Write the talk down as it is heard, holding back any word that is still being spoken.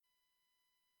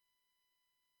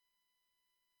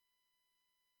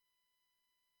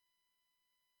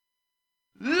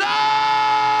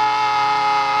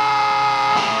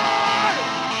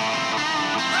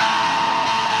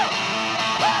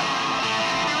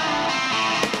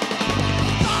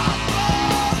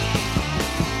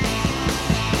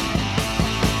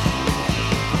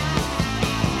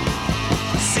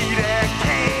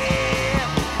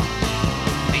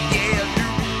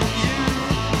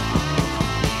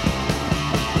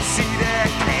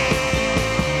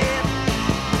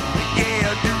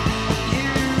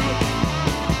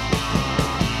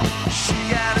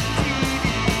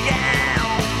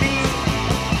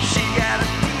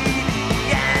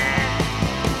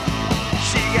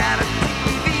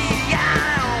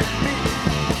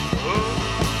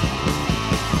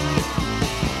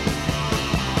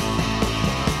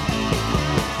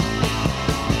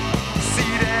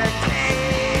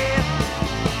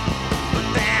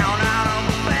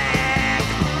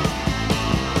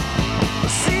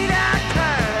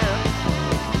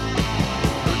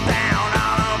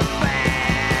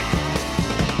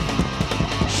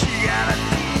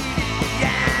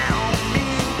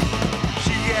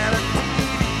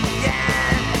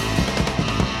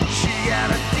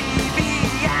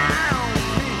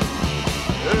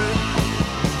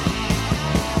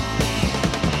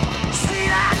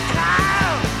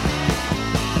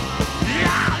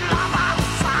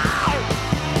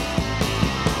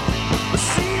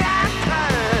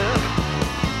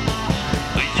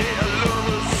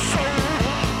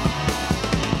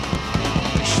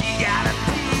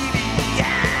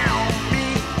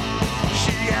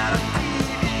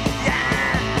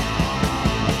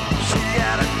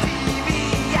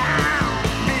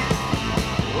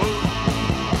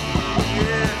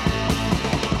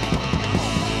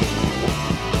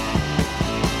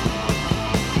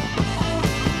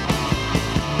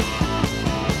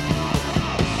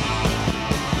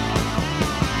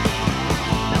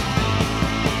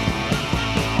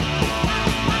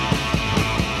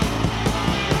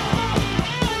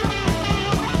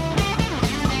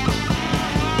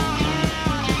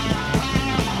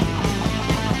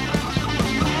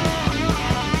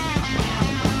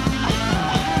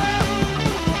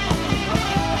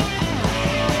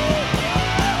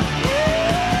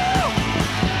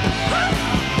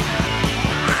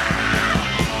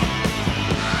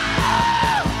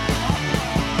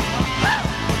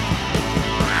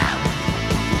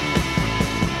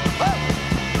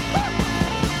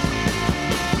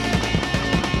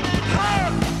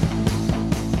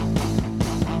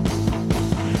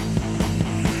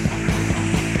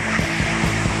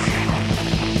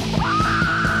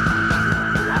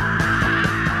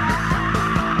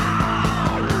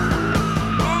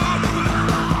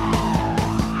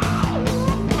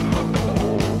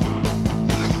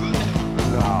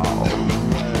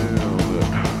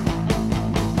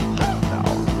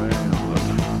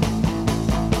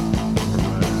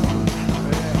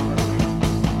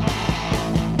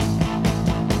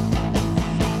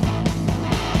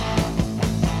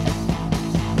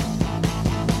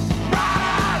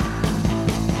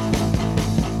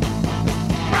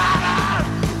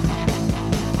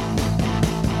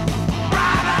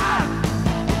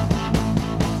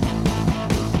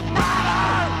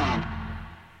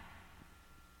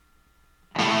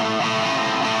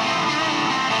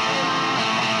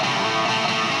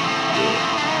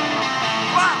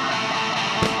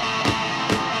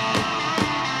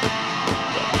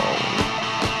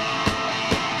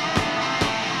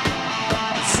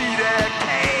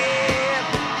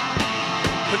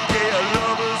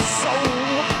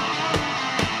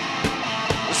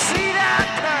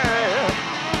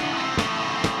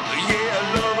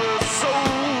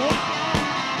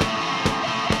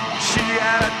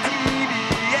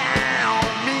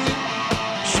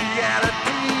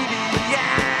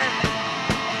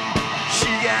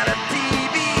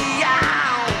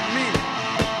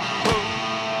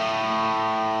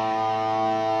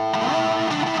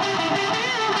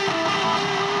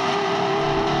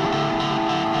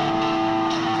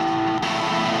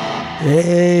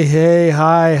Hey,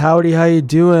 hi, howdy, how you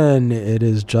doing? It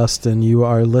is Justin. You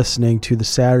are listening to the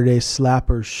Saturday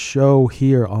Slappers show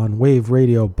here on Wave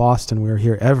Radio Boston. We are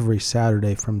here every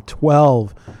Saturday from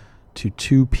 12 to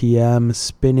 2 p.m.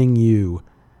 spinning you.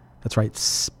 That's right,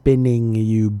 spinning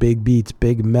you big beats,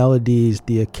 big melodies,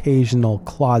 the occasional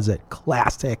closet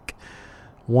classic,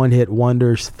 one-hit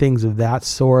wonders, things of that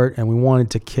sort. And we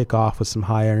wanted to kick off with some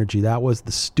high energy. That was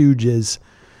the Stooges,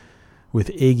 with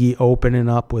Iggy opening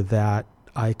up with that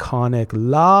iconic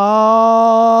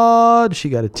Lord, She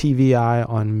Got a TV Eye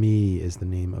on Me is the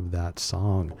name of that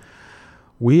song.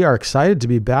 We are excited to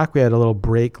be back. We had a little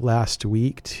break last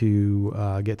week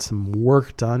to get some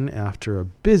work done after a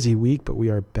busy week, but we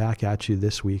are back at you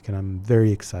this week, and I'm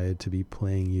very excited to be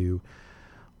playing you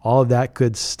all of that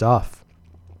good stuff.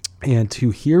 And to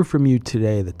hear from you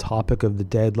today, the topic of the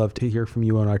day, I'd love to hear from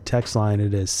you on our text line.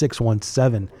 It is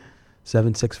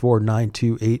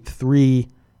 617-764-9283,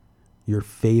 your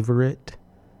favorite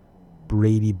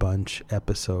Brady Bunch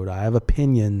episode. I have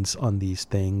opinions on these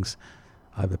things.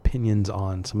 I have opinions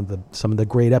on some of the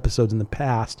great episodes in the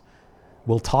past.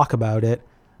 We'll talk about it,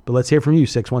 but let's hear from you.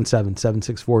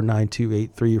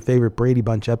 617-764-9283, your favorite Brady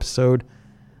Bunch episode.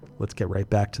 Let's get right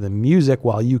back to the music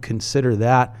while you consider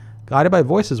that. Guided by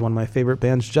Voices, one of my favorite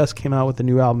bands, just came out with a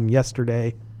new album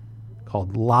yesterday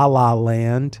called La La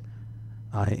Land.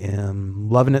 I am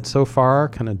loving it so far,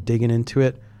 kind of digging into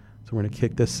it. So we're going to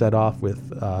kick this set off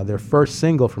with their first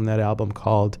single from that album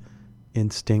called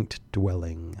Instinct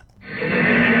Dwelling.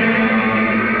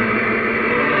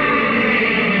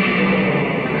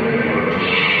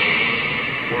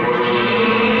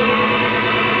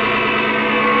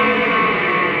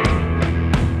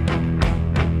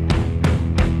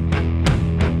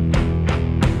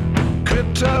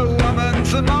 Crypto woman,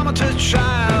 thermometer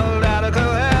child, out of her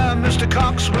hair, Mr.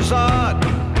 Cox was odd.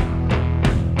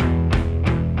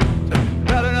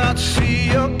 Better not see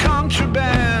your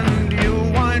contraband, you'll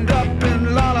wind up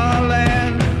in La La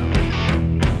Land.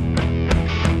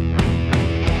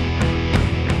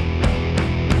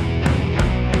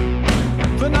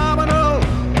 Phenomenal,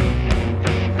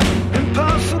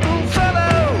 impossible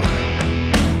fellow,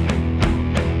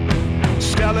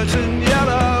 skeleton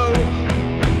yellow,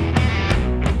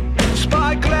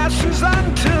 spyglasses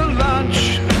until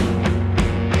lunch.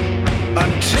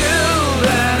 Until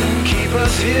then, keep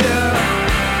us here.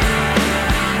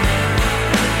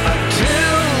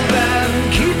 Until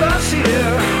then, keep us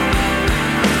here.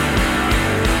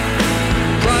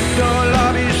 Front door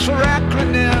lobbies for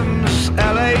acronyms,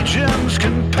 LA gyms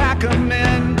can pack 'em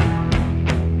in.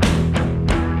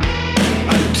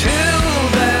 Until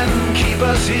then, keep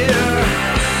us here.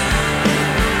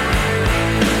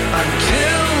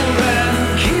 Until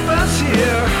then, keep us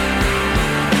here.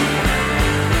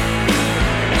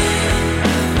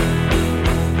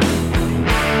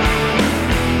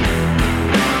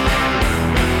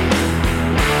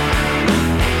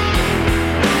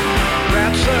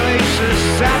 Rats are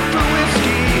aces out for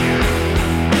whiskey.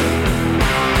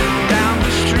 Down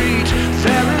the street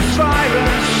there is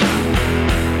violence.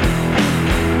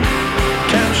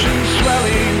 Tension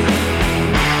swelling.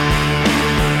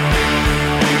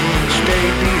 Stay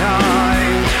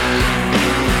behind.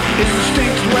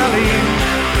 Instinct dwelling.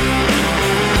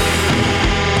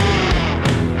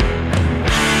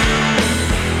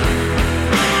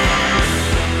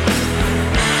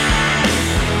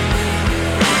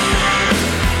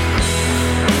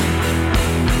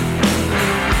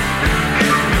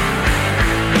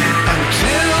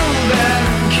 Until then,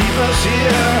 keep us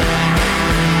here.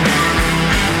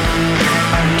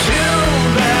 Until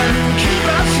then, keep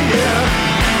us here.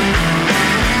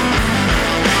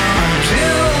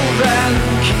 Until then,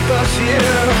 keep us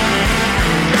here.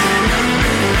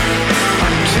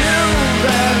 Until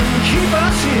then, keep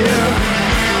us here.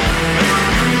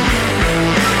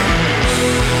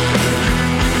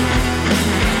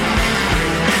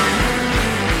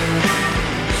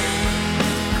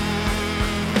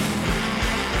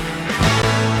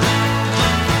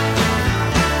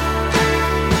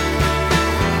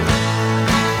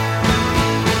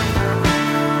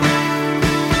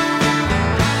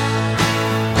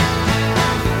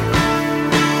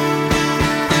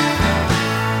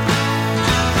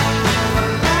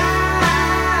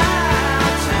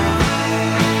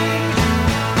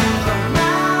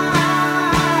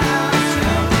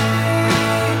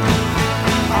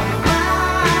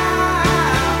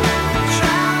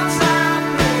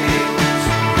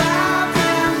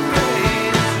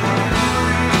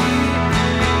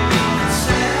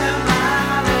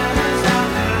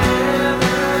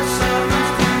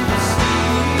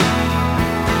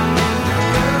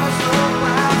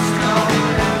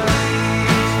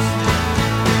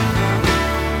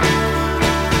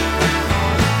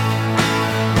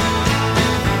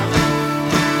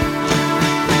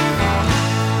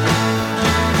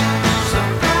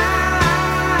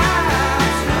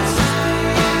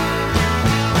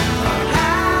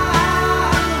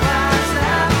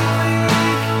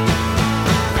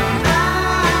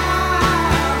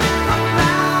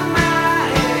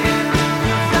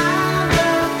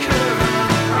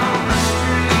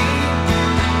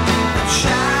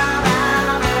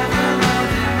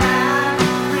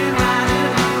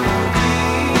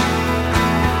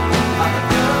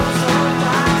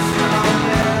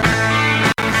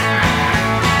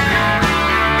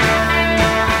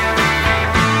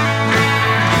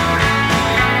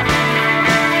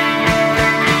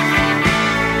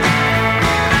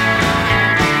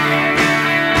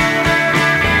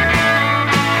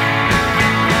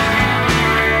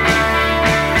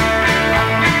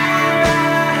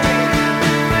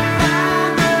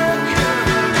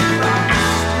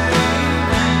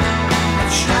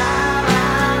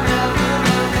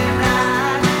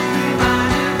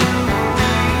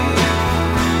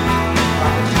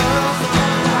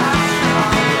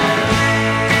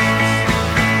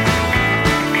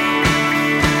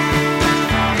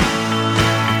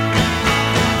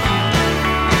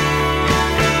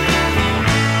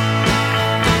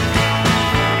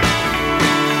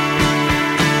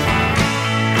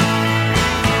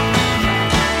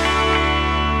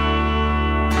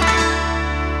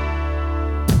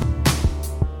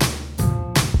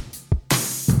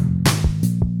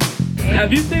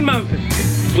 Have you seen my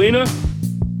wiener?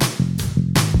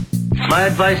 My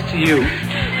advice to you,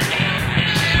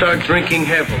 start drinking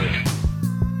heavily.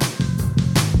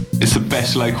 It's the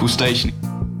best local station.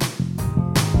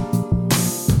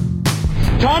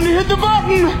 Time to hit the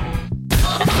button!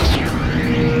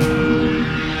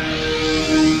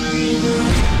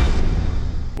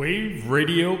 Wave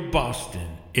Radio Boston.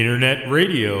 Internet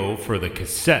radio for the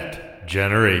cassette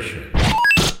generation.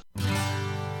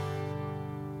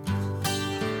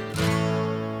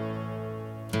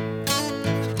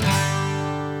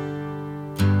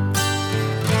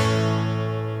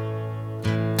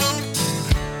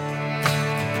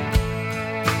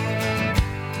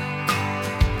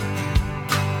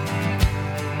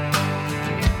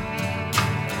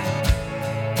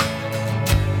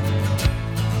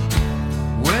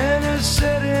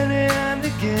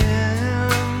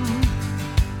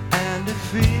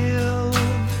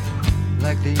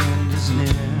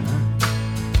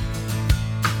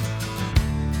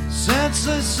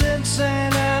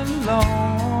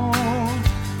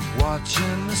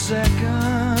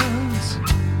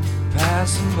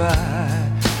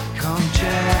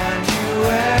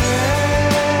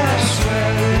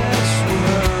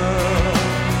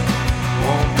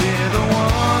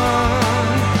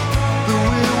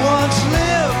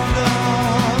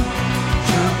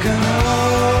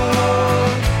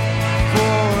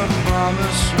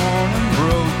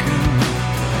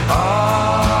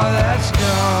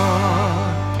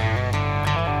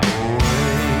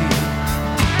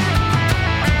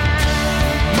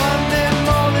 Monday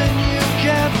morning you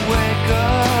can't wake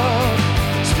up,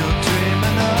 still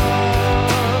dreaming of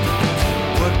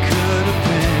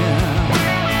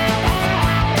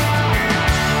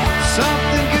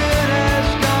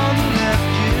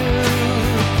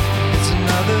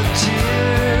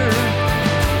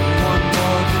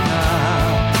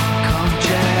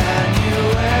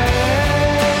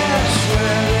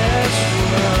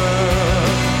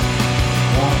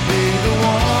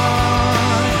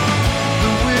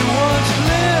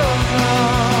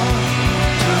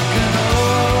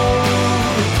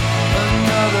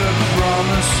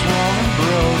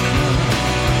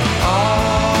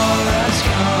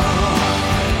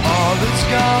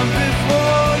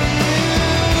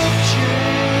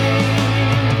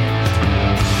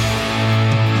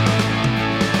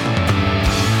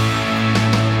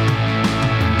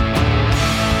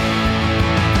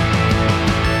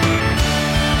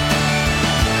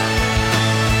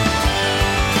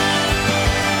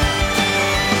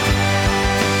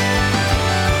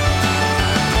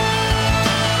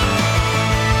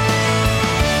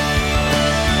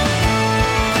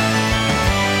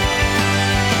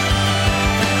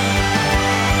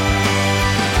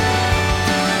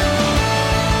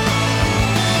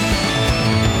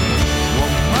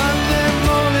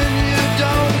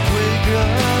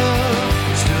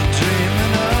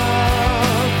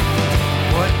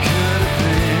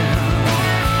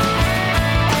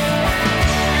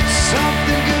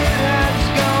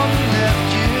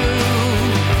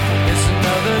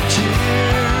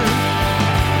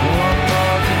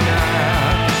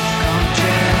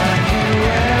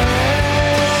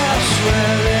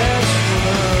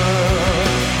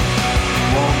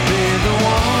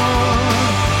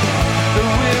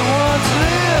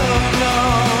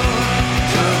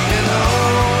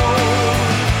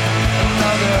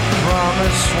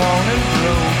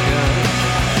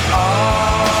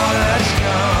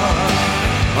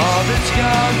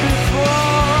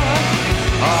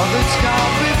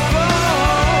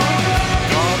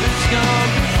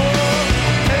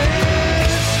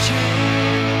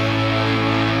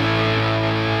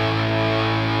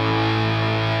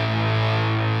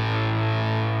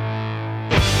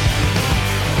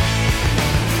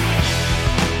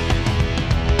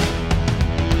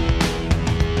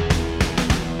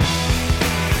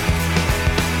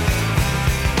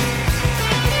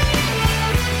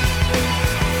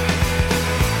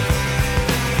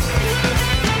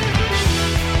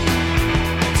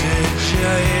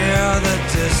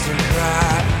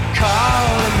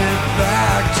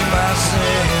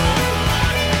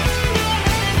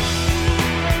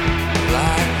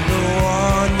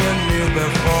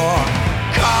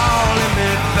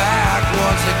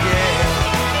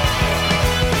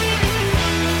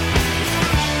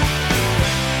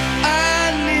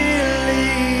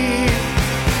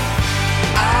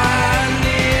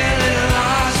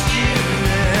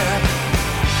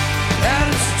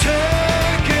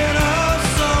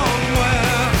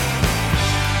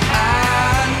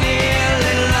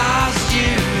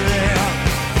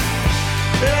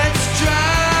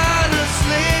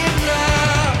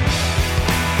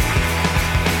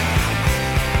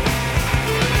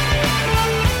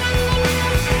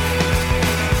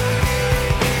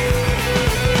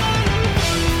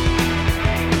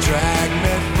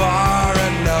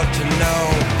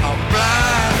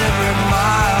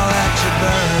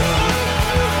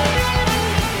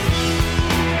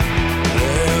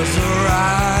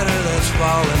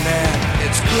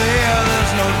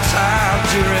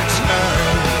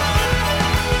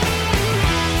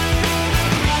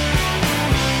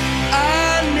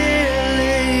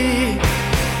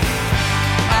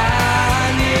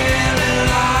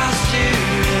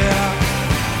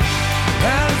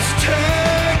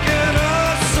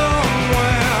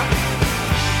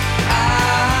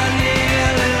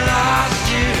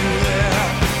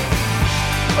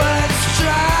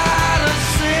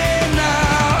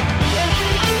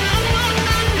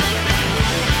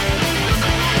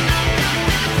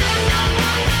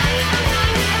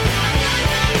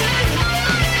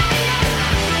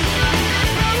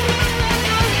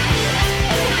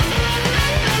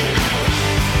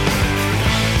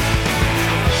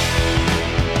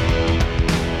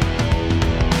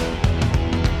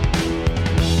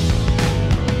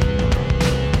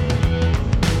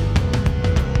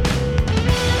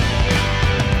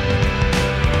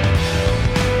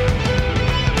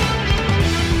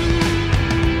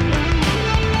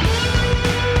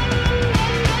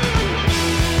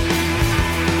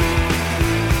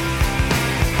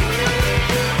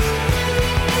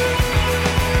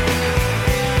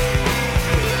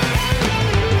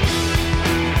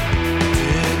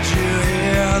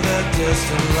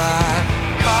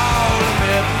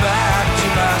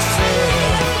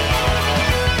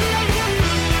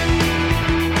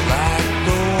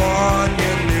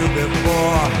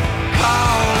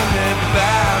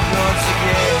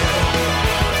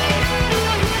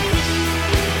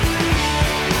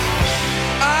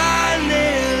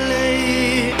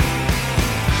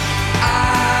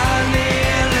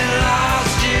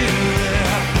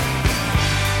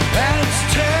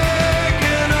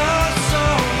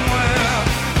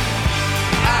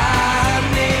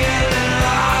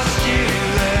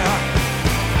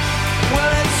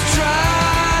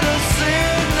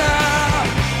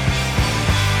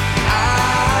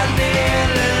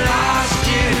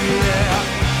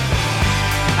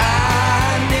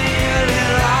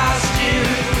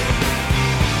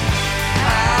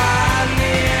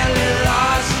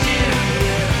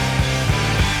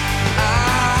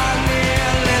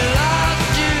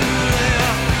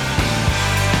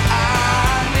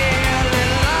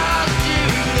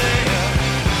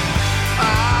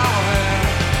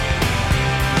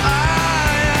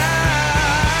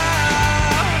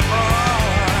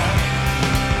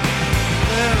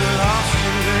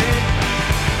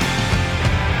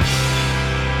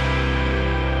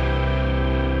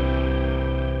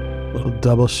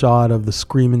Double shot of the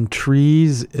Screaming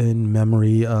Trees in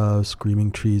memory of Screaming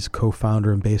Trees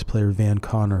co-founder and bass player Van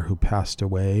Connor, who passed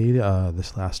away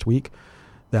this last week.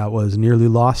 That was Nearly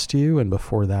Lost You, and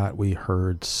before that we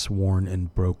heard Sworn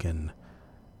and Broken.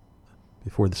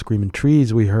 Before the Screaming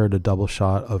Trees, we heard a double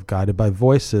shot of Guided by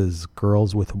Voices,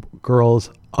 Girls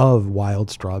of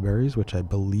Wild Strawberries, which I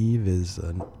believe is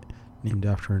named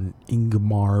after an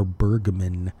Ingmar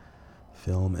Bergman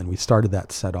film. And we started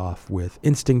that set off with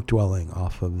Instinct Dwelling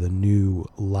off of the new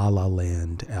La La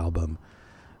Land album,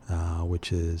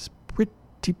 which is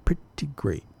pretty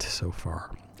great so far.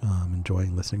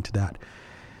 Enjoying listening to that.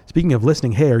 Speaking of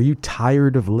listening, hey, are you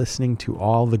tired of listening to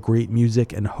all the great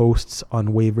music and hosts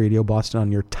on Wave Radio Boston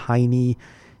on your teeny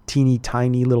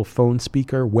tiny little phone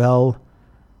speaker? Well,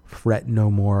 fret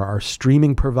no more. Our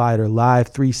streaming provider, Live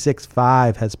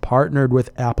 365, has partnered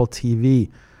with Apple TV,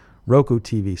 Roku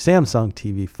TV, Samsung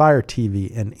TV, Fire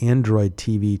TV, and Android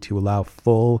TV to allow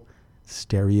full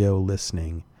stereo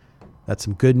listening. That's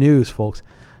some good news, folks.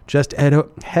 Just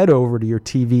head over to your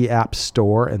TV app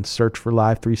store and search for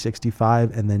Live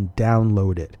 365 and then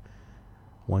download it.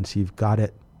 Once you've got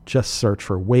it, just search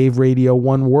for Wave Radio,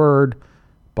 one word,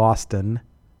 Boston,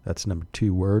 that's number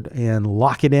 2 word, and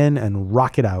lock it in and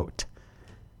rock it out.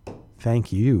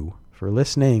 Thank you for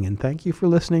listening, and thank you for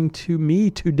listening to me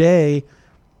today.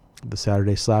 The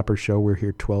Saturday Slapper Show. We're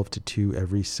here 12 to 2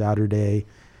 every Saturday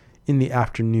in the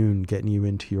afternoon, getting you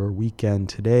into your weekend.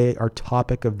 Today, our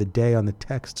topic of the day on the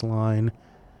text line,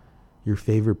 your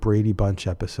favorite Brady Bunch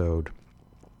episode.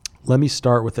 Let me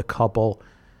start with a couple.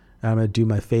 I'm going to do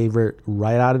my favorite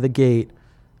right out of the gate,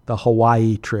 the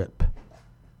Hawaii trip,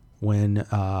 when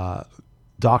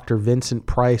Dr. Vincent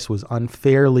Price was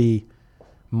unfairly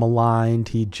maligned.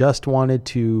 He just wanted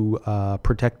to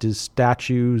protect his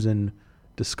statues and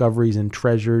discoveries and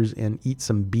treasures and eat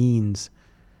some beans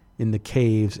in the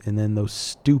caves, and then those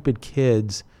stupid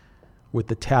kids with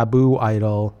the taboo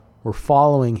idol were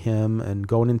following him and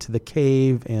going into the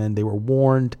cave, and they were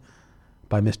warned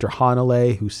by Mr.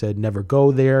 Hanalei, who said, never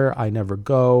go there, I never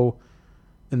go.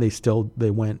 And they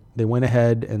went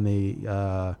ahead and they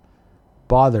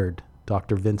bothered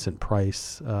Dr. Vincent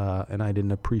Price, and I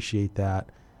didn't appreciate that.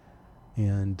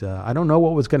 And I don't know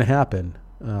what was going to happen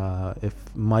if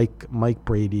Mike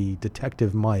Brady,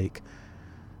 Detective Mike,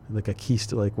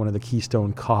 like one of the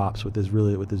Keystone Cops with his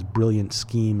brilliant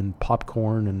scheme and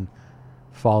popcorn and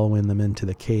following them into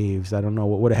the caves. I don't know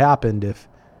what would have happened if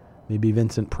maybe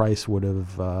Vincent Price would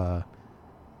have, I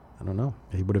don't know,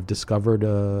 he would have discovered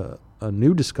a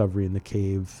new discovery in the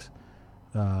caves,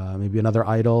 maybe another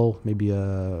idol, maybe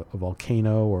a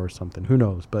volcano or something. Who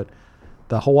knows? But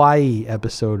the Hawaii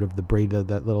episode of the Brady,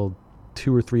 that little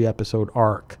 2 or 3 episode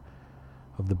arc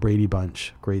of the Brady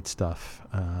Bunch, great stuff.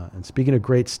 And speaking of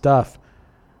great stuff,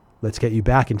 let's get you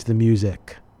back into the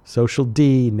music. Social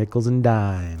D, Nickels and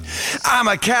Dimes. I'm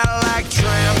a Cadillac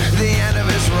tramp, the end of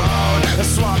his road, a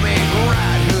swap meet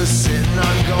rat who's sitting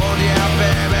on gold, yeah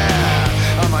baby.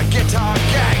 I'm a guitar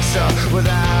gangster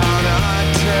without a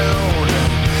tune.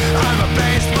 I'm a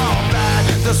baseball bat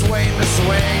that's waiting to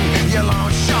swing, your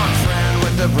lone shot friend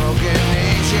with the broken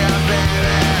knees, yeah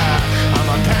baby. I'm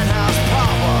a penthouse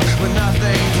pauper with nothing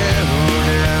to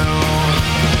do.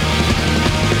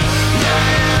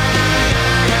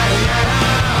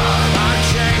 I'm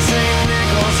chasing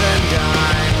nickels and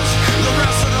dimes. The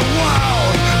rest of the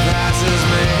world passes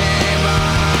me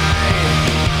by.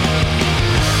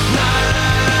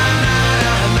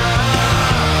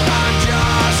 I'm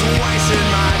just wasting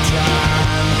my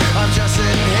time. I'm just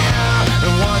sitting here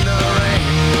and wondering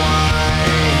why.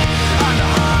 I'm the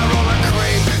high roller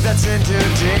creep that's in too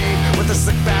deep, with the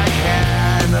slick back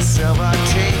hair and the silver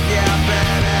teeth, yeah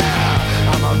baby.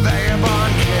 I'm a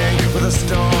vagabond king with a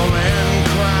stolen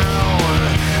crown.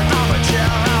 I'm a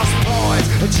jailhouse poet,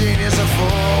 a genius, a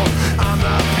fool. I'm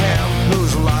the pimp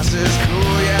who's lost his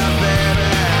cool, yeah baby.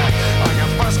 I got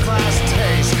first class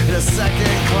taste in a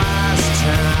second class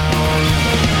town.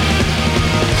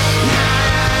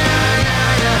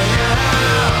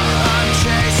 I'm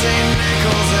chasing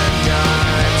nickels and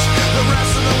dimes. The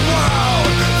rest of the world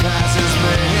passes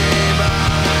me by.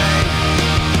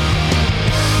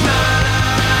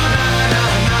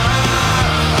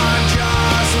 I'm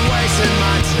just wasting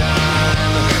my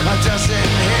time. I'm just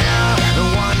sitting here and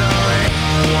wondering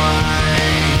why.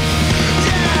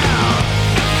 Yeah!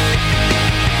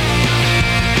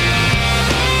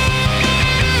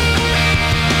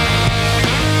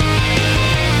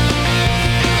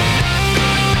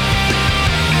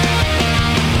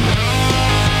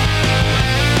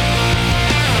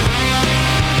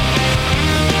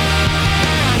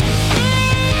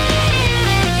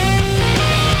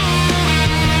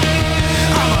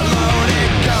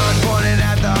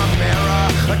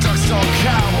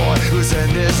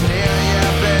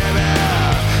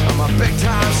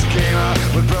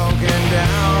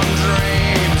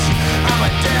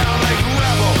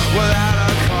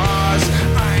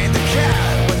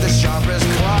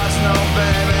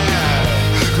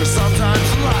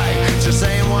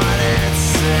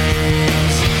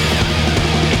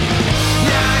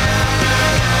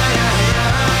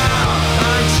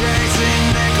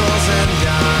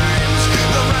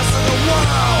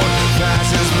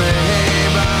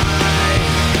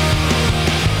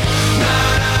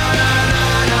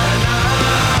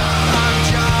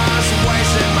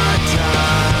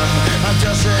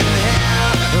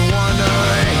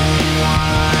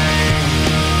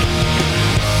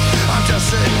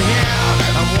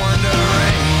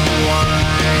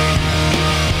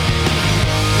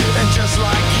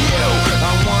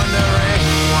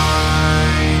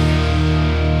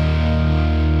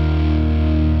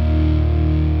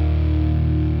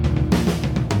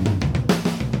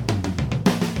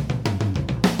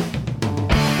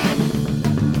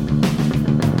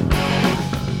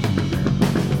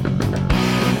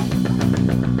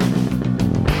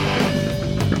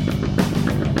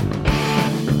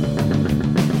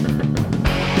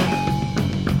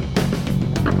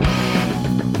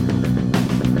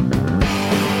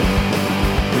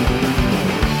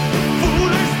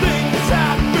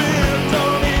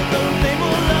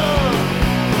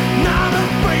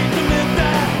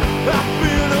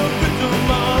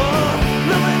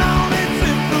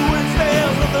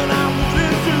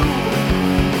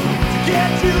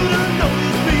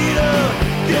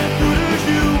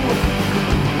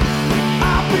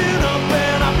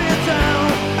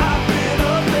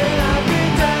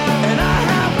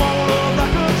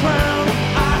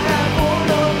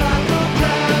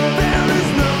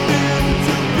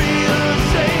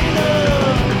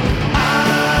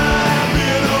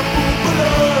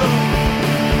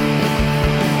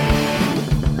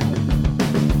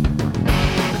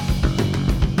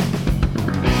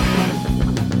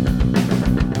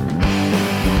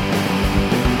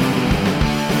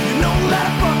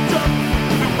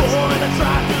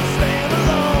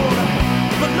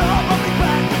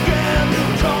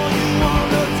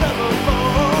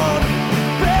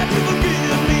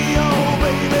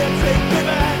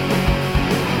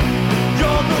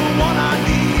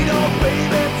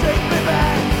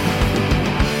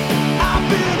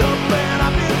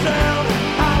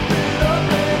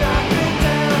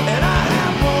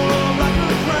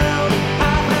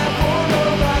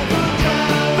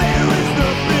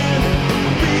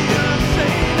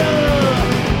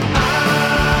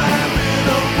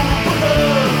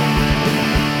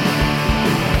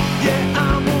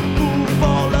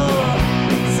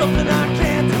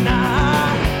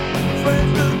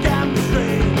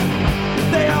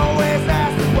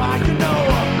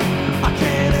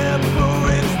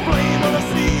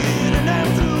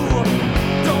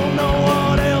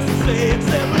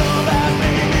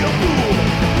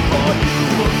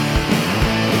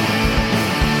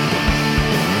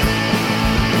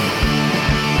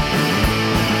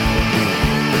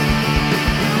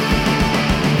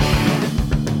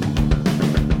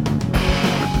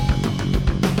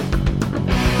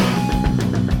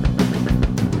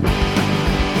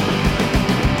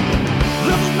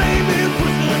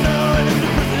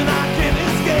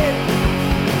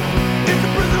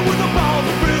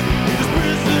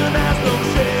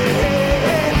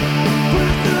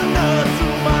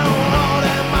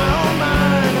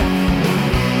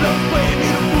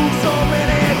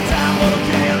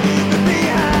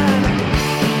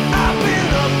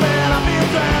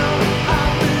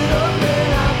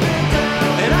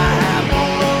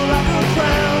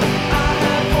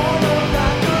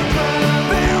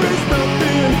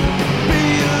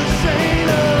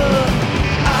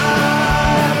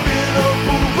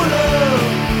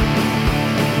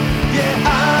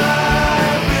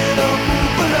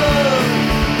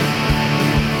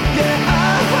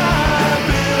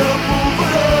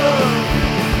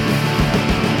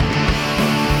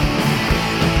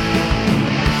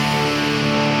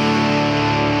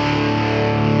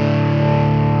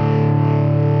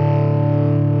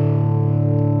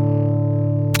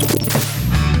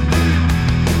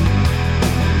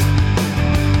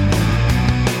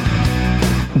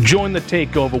 Join the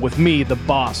takeover with me, the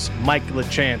boss, Mike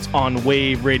LaChance, on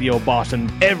Wave Radio Boston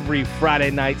every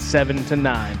Friday night, 7 to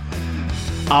 9.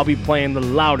 I'll be playing the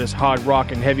loudest hard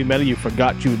rock and heavy metal you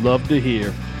forgot you'd love to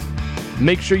hear.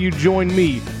 Make sure you join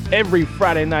me every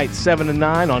Friday night, 7 to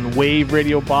 9 on Wave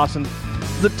Radio Boston,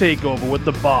 the takeover with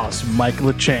the boss, Mike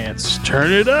LaChance.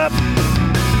 Turn it up!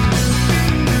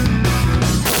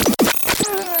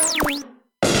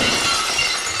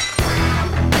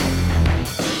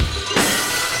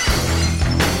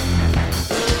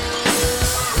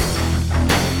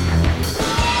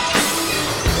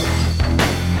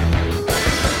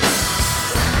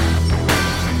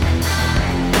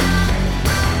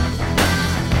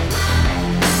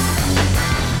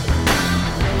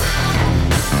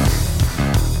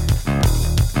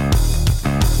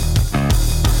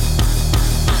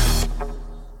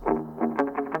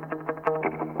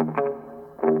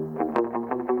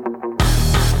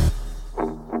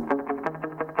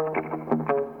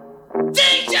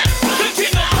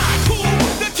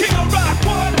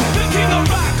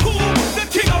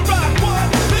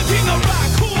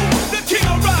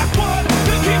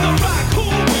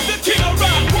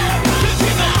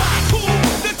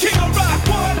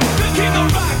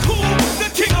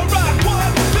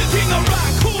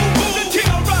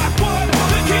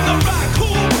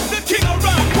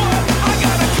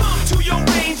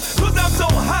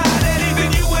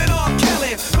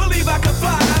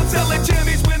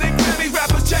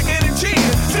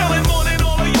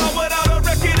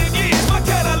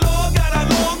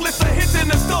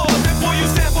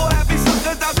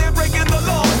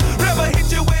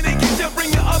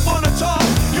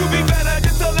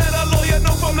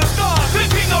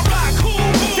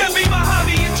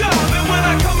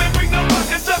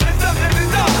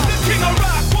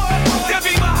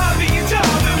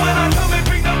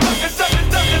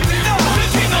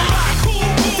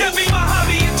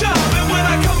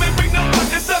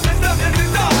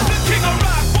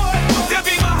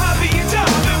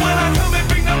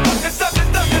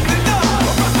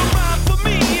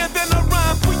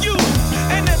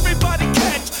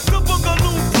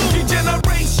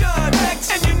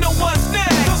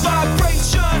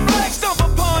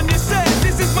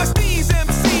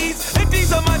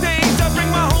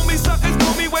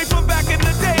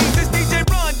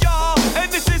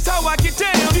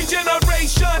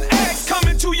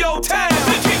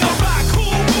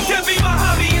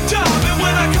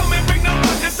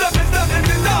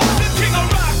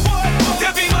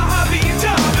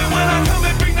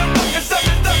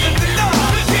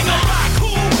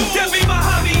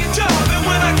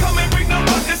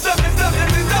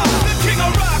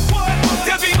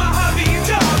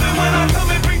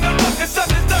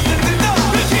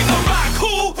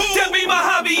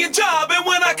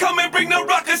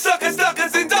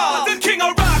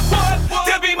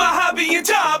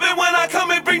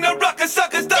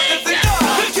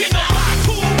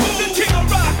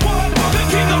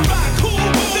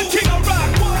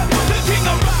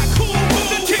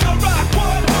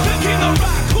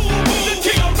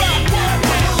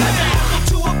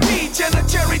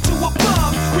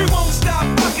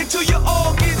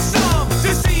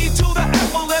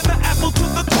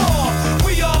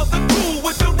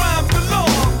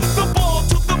 The ball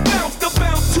to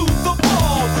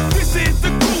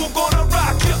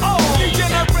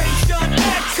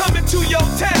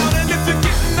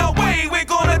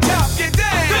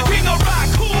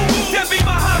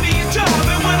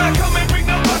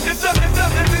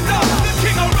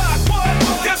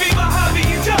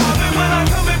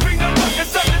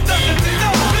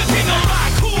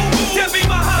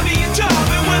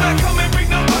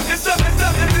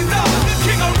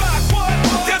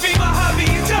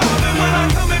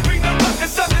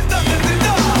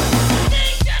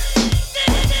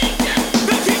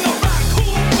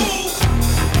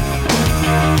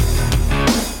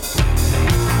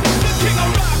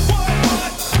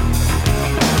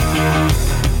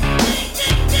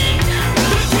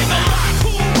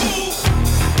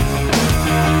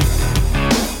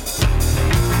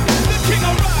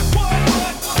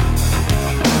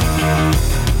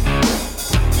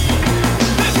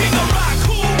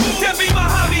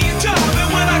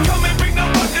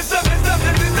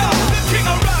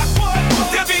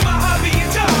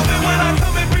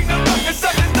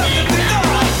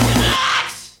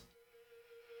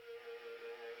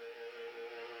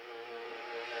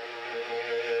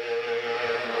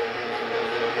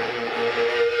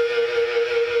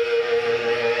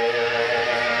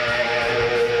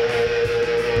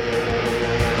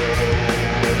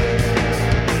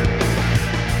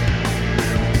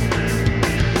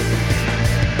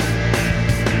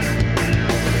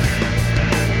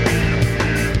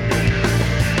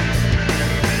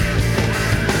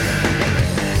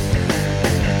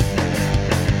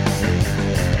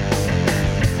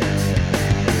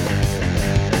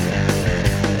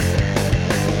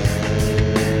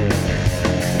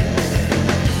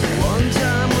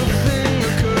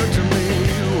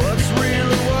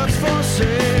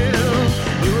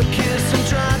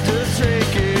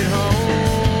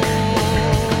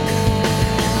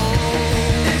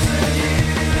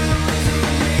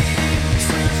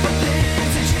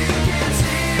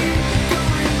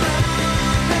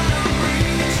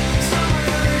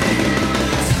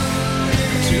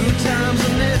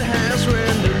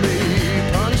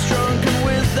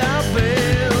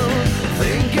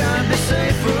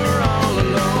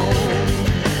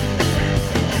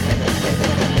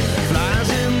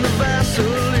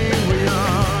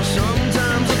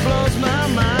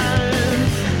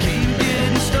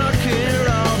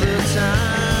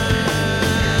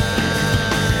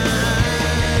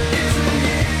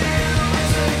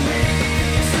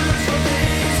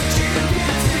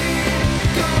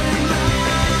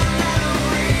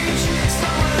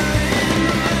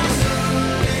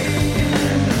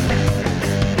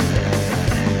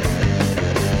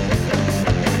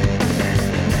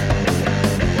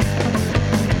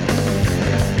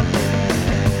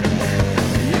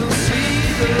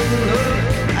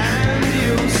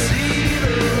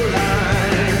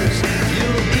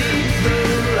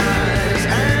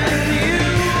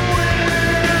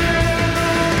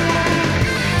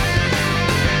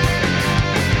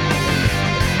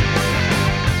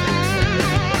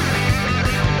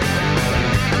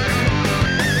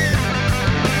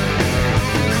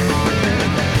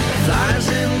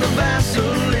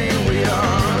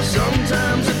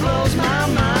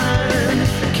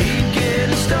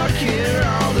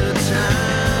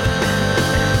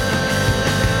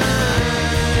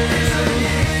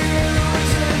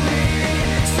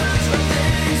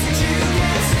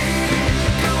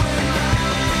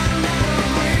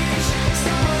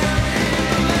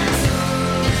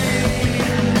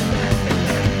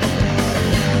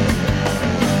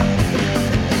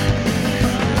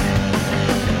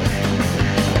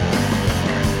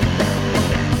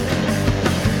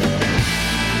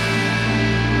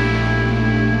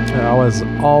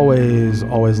always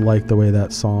like the way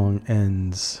that song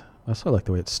ends. I also like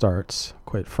the way it starts,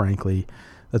 quite frankly.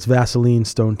 That's Vaseline,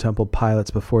 Stone Temple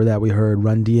Pilots. Before that, we heard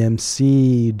Run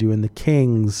DMC doing the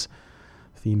Kings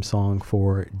theme song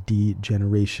for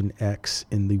D-Generation X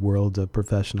in the world of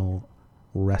professional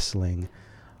wrestling.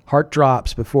 Heart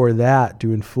Drops before that,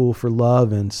 doing Fool for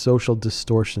Love, and Social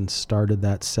Distortion started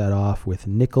that set off with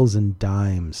Nickels and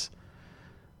Dimes.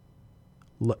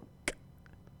 Look,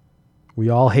 we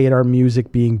all hate our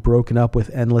music being broken up with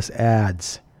endless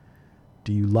ads.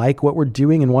 Do you like what we're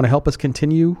doing and want to help us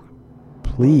continue?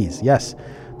 Please, yes.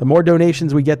 The more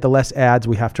donations we get, the less ads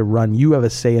we have to run. You have a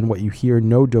say in what you hear.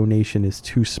 No donation is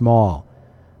too small.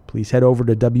 Please head over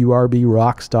to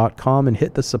wrbrocks.com and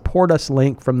hit the Support Us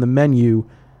link from the menu.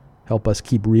 Help us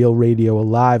keep real radio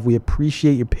alive. We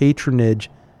appreciate your patronage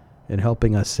and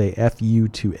helping us say FU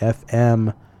to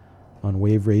FM on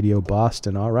Wave Radio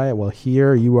Boston. All right, well,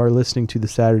 here you are listening to the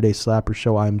Saturday Slapper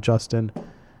Show. I'm Justin.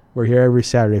 We're here every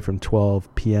Saturday from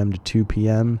 12 p.m. to 2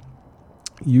 p.m.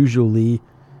 Usually,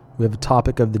 we have a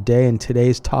topic of the day, and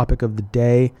today's topic of the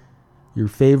day, your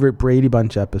favorite Brady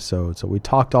Bunch episode. So we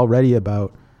talked already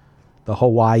about the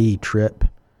Hawaii trip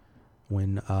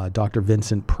when Dr.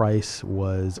 Vincent Price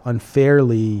was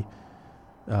unfairly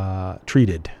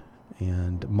treated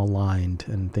and maligned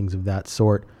and things of that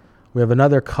sort. We have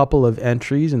another couple of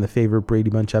entries in the favorite Brady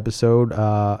Bunch episode,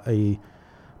 a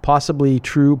possibly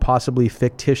true, possibly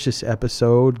fictitious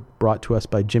episode brought to us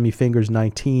by Jimmy Fingers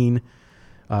 19.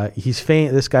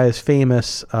 This guy is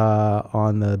famous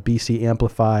on the BC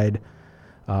Amplified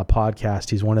podcast.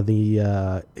 He's one of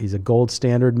the he's a Gold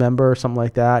Standard member, something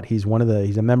like that. He's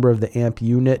a member of the AMP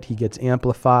unit. He gets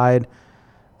amplified,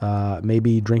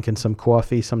 maybe drinking some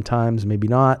coffee sometimes, maybe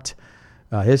not.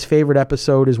 His favorite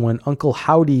episode is when Uncle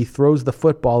Howdy throws the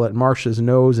football at Marsha's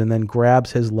nose and then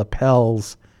grabs his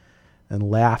lapels and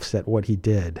laughs at what he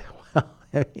did. Well,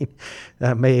 I mean,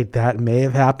 that may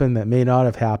have happened, that may not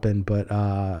have happened, but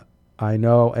I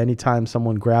know anytime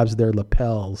someone grabs their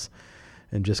lapels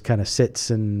and just kind of sits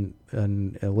and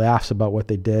laughs about what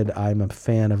they did, I'm a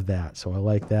fan of that. So I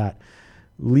like that.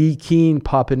 Lee Keene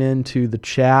popping into the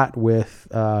chat with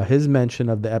his mention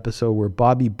of the episode where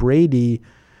Bobby Brady,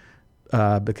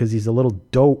 because he's a little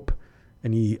dope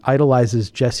and he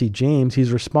idolizes Jesse James,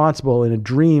 he's responsible in a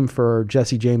dream for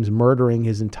Jesse James murdering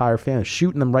his entire family,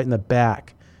 shooting them right in the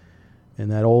back. And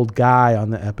that old guy on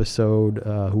the episode,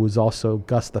 who was also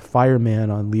Gus the Fireman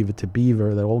on Leave It to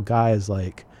Beaver, that old guy is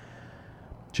like,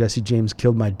 Jesse James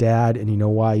killed my dad, and you know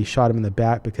why? He shot him in the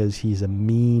back because he's a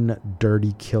mean,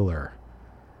 dirty killer.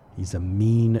 He's a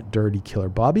mean, dirty killer.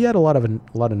 Bobby had a lot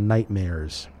of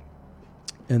nightmares,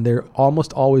 and they're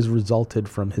almost always resulted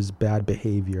from his bad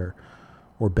behavior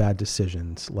or bad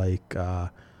decisions. Like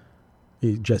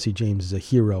Jesse James is a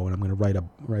hero, and I'm going to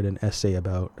write an essay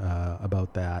about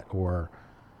that. Or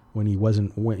when he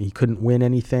couldn't win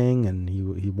anything, and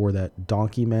he wore that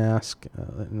donkey mask,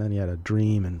 and then he had a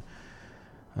dream, and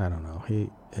I don't know.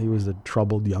 He was a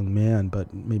troubled young man,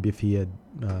 but maybe if he had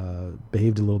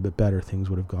behaved a little bit better, things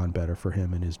would have gone better for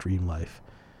him in his dream life.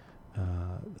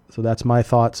 So that's my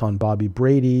thoughts on Bobby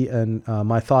Brady, and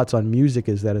my thoughts on music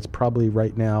is that it's probably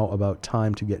right now about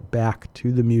time to get back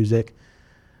to the music.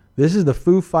 This is the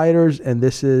Foo Fighters, and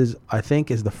this is, I think,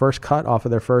 is the first cut off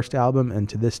of their first album, and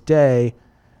to this day,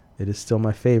 it is still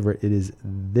my favorite.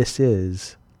 This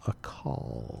is a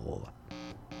Call.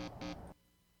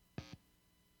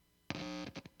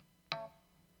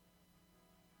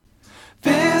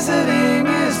 Visiting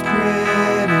is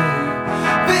pretty,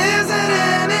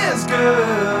 visiting is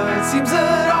good. Seems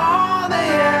that all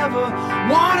they ever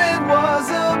wanted was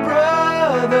a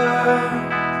brother.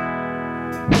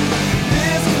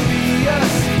 This could be a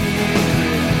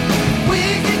secret, we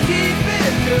can keep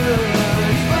it good.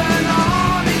 Even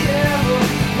all they ever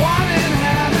wanted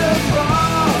had a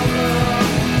problem.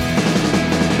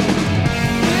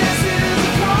 This is a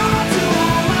call to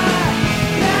all my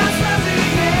last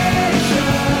resignation.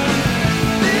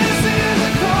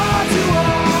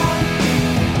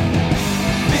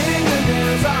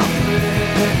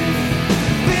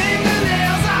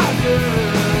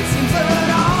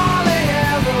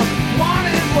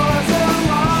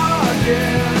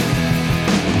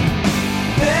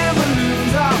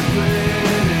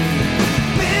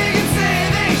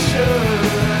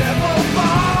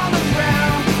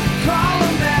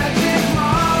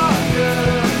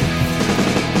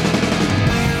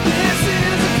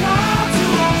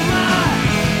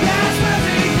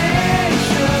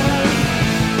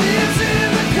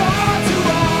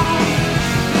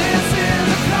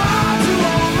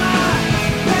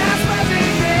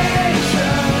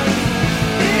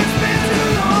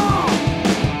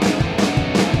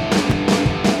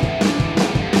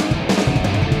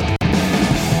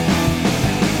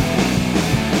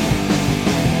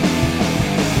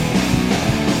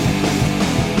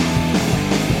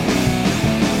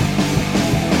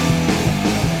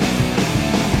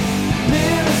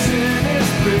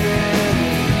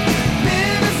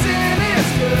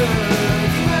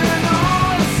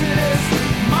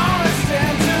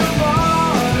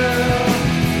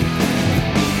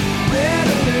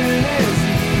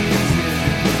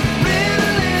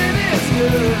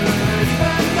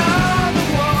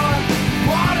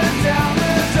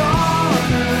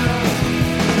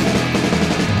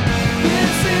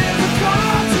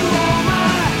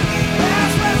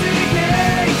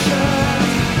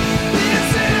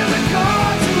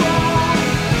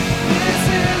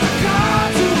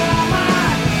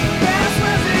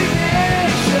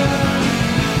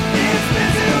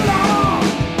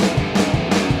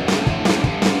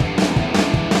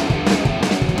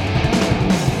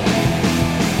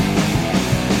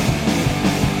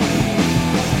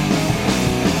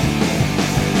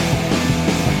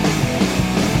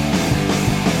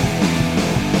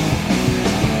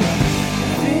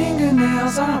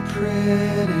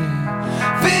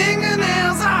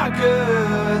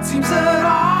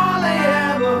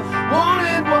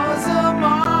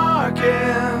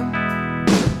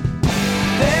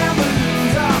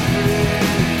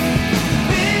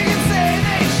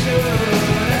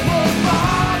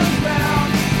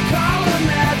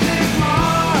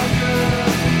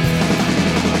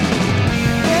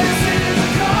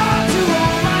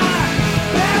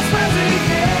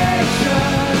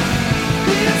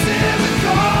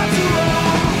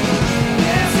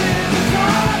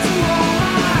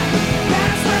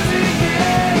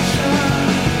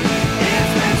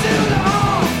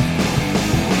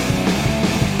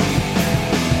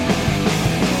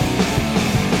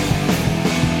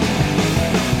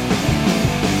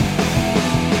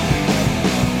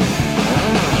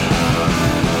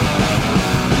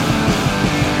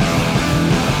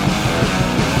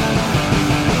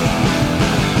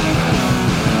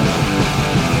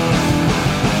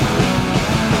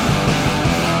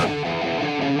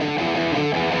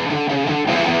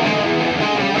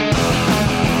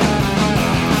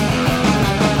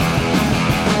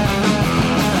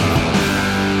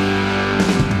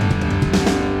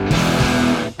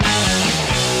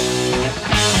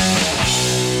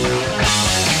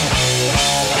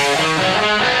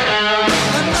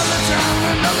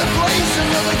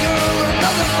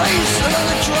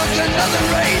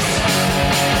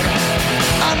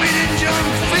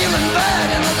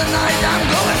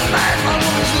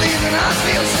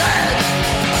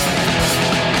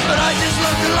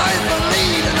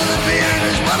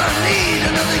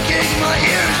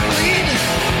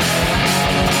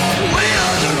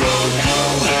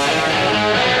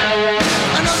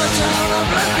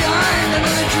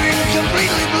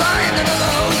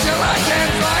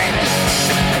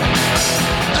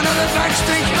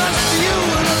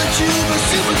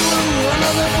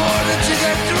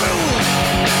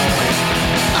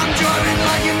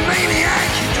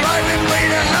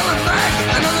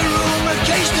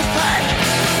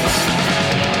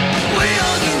 We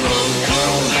are the road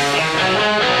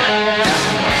crew.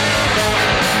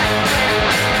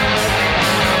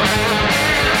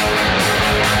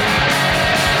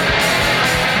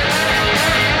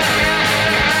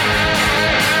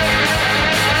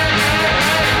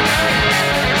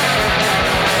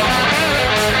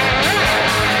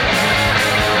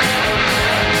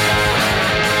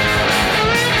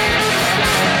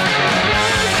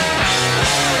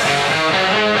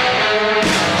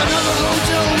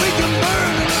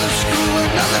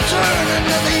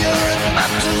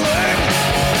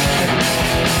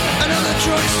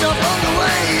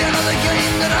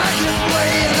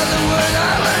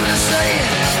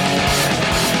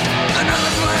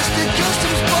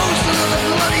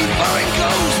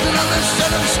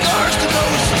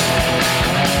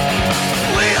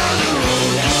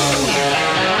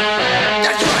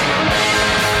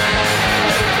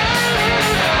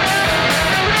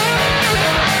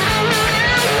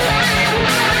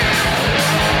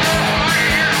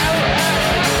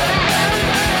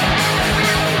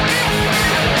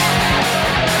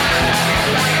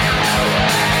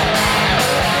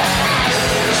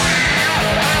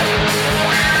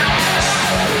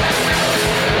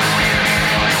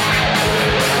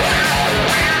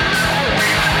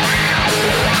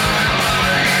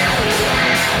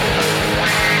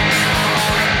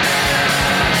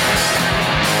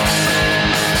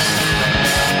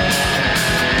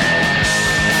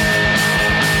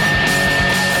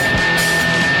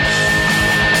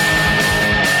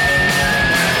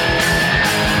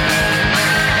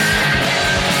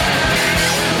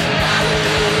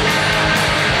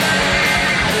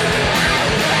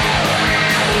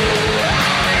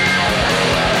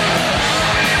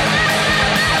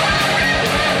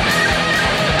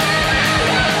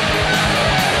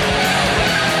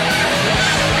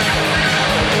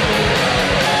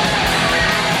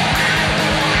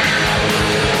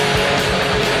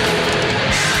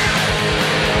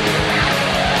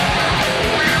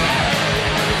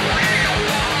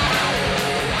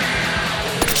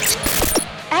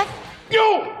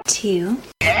 to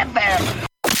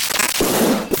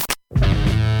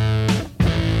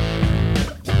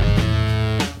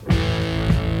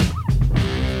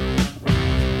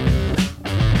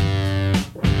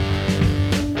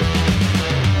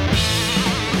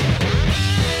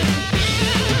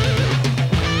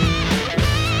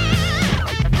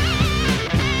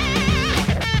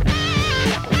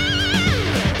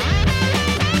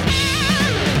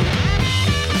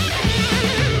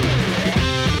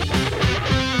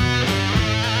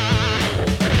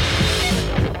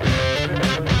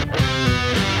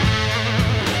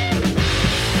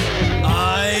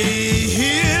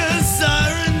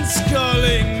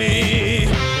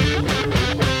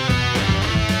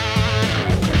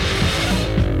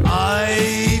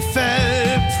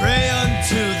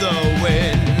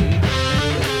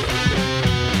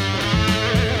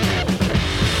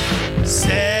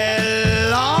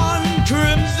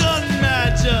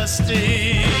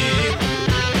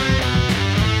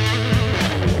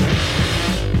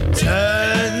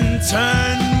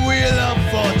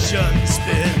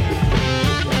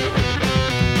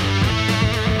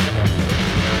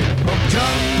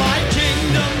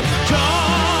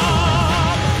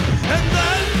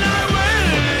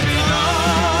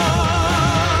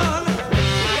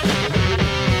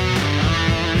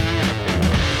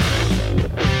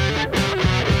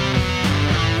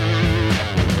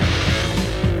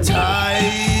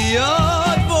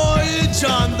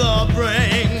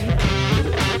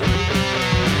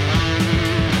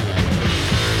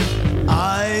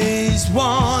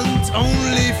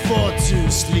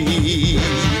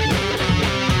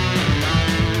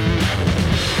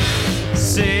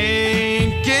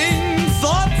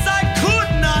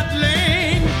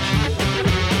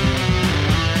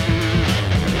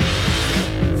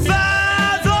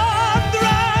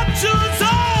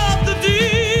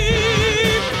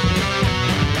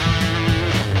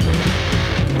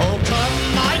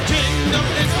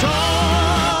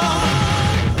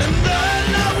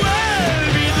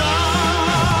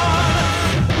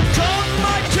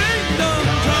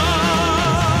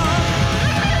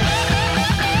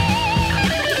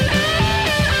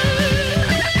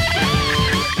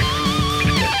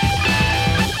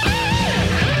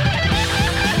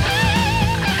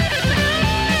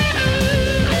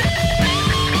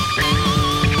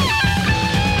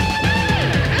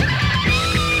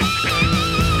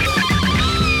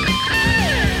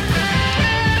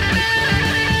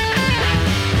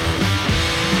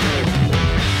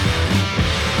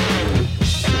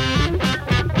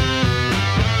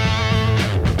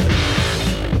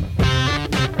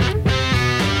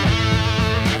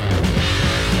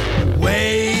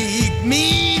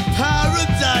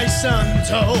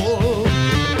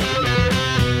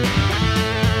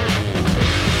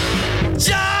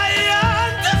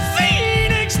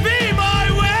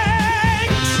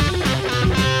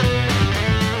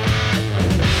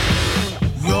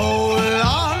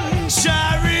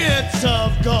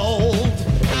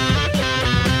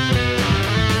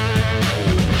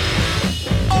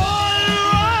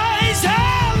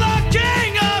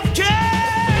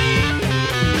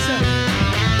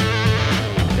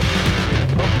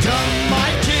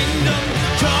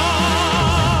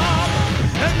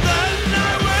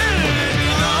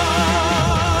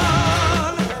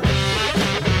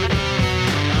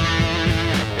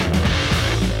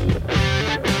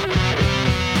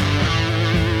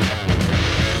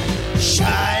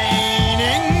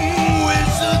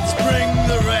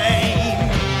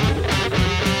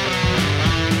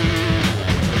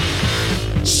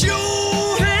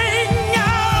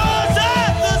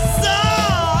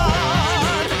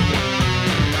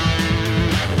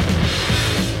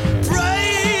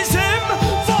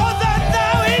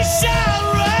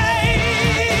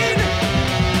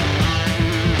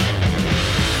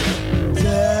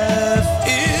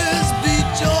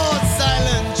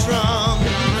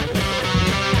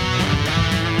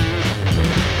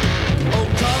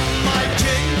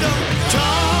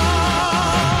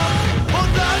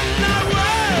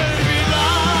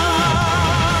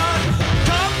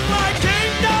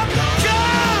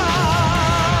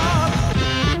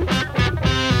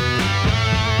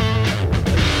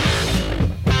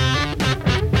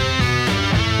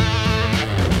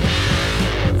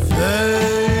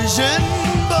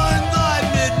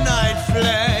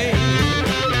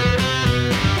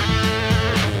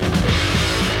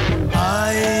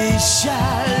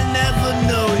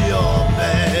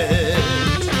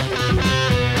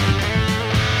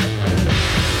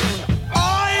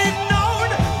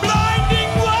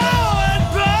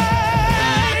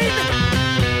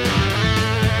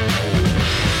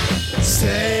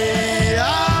Say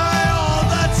all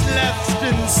that's left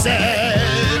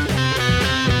unsaid.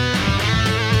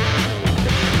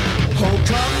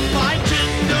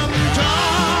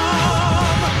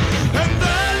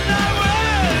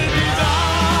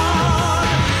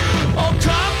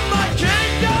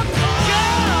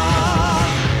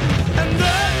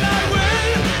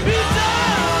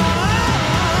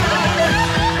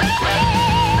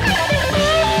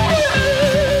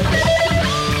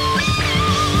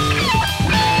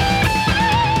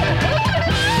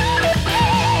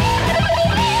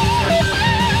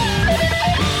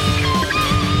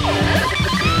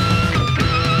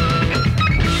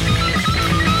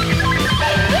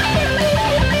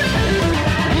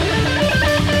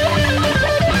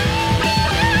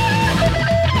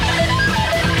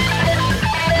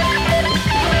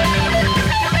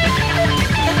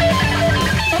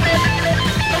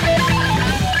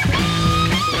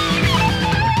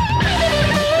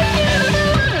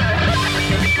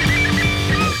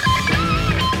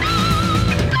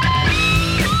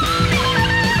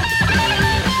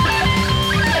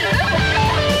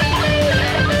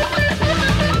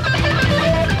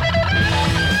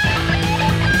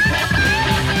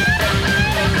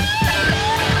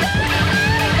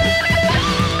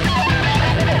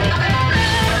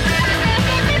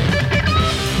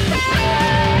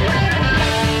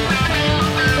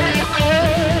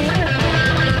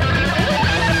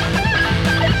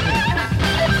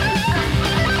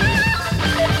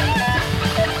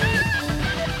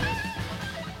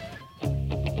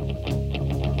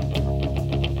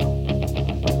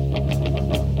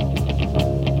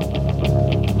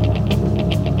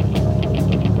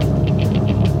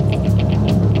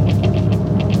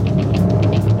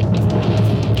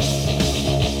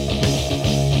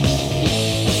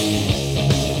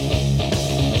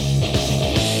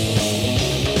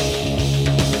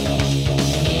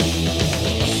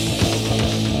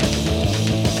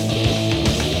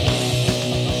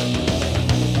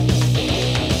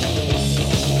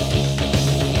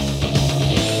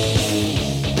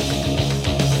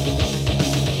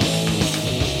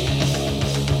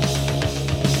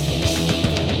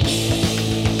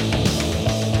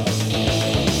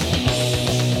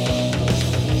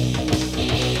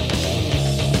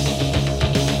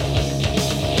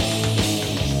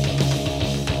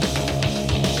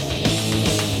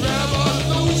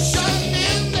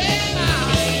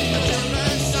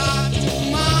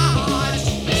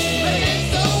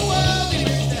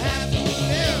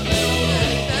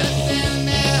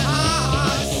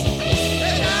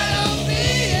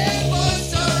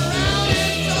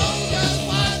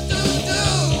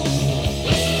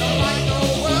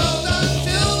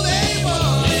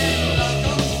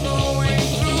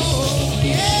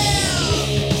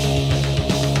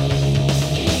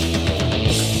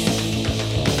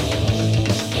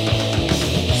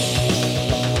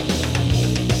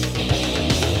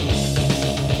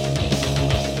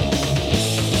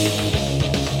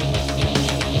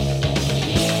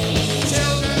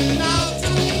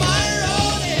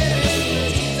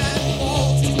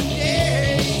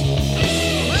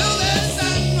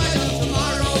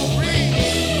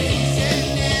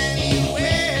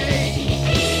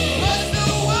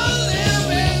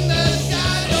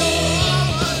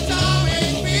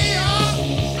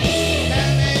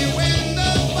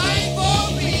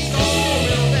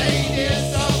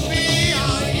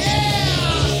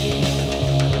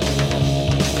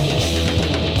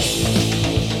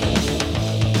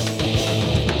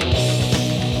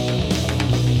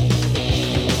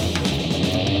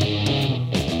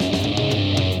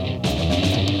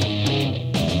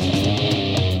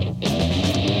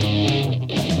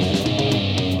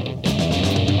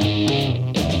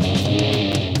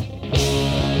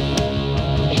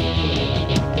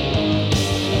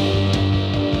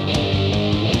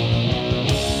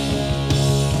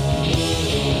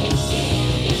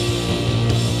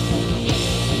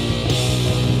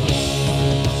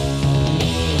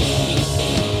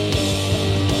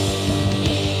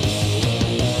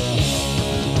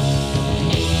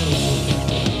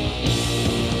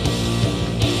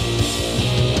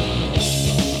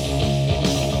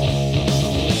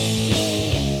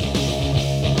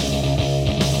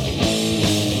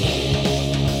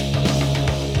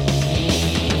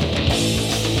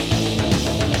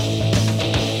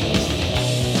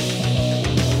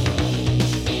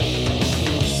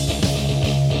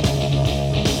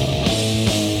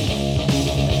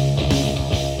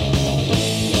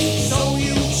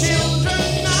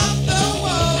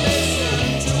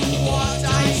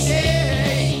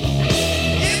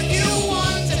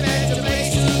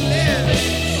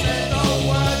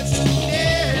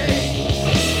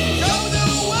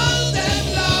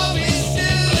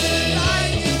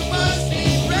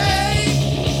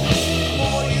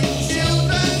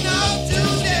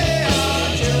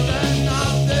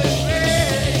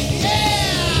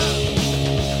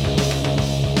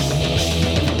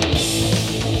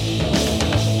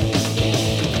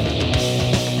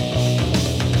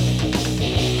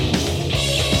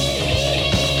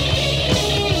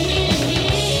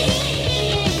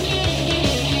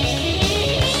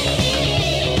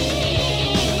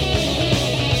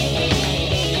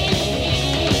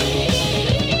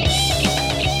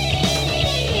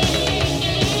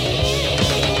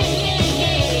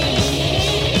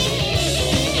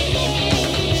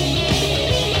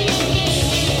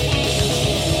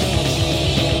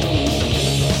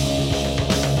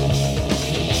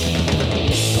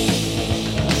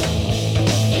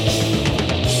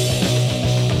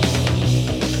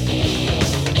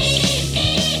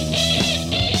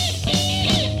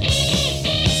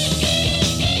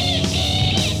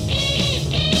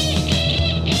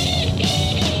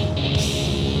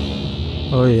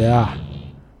 Oh yeah,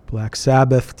 Black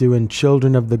Sabbath doing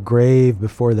Children of the Grave.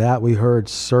 Before that we heard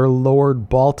Sir Lord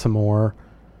Baltimore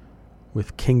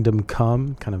with Kingdom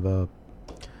Come, kind of a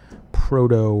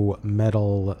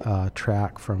proto-metal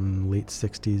track from late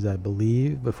 60s, I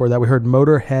believe. Before that we heard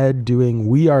Motorhead doing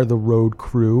We Are the Road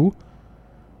Crew,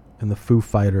 and the Foo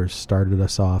Fighters started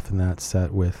us off in that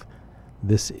set with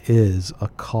This Is a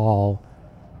Call.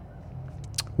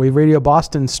 Wave Radio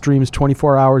Boston streams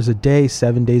 24 hours a day,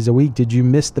 7 days a week. Did you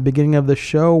miss the beginning of the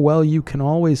show? Well, you can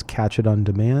always catch it on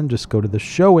demand. Just go to the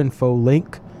show info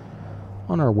link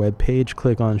on our webpage,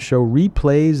 click on show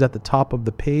replays at the top of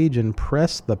the page, and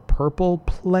press the purple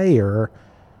player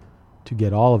to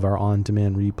get all of our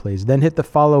on-demand replays. Then hit the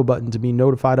follow button to be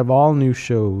notified of all new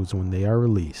shows when they are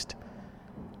released.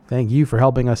 Thank you for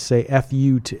helping us say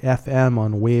FU to FM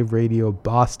on Wave Radio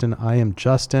Boston. I am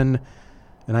Justin,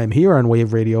 and I'm here on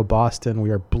Wave Radio Boston.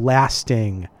 We are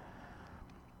blasting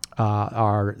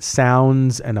our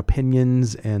sounds and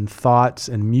opinions and thoughts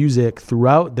and music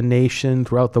throughout the nation,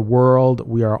 throughout the world.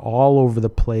 We are all over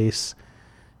the place.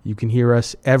 You can hear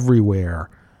us everywhere.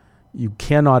 You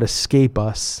cannot escape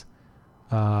us.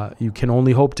 You can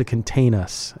only hope to contain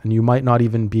us, and you might not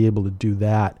even be able to do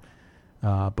that.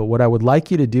 But what I would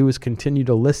like you to do is continue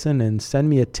to listen and send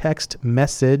me a text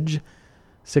message,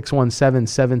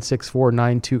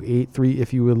 617-764-9283,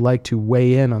 if you would like to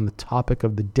weigh in on the topic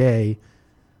of the day,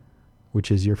 which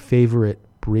is your favorite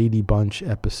Brady Bunch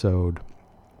episode.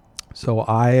 So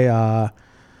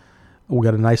we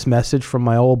got a nice message from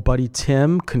my old buddy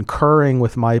Tim concurring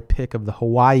with my pick of the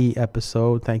Hawaii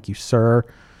episode. Thank you, sir.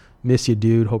 Miss you,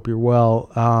 dude. Hope you're well.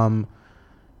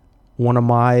 One of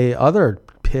my other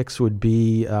picks would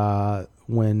be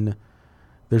when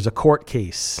there's a court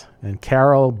case and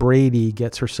Carol Brady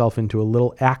gets herself into a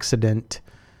little accident,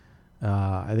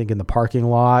 I think in the parking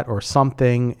lot or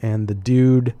something, and the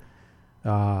dude,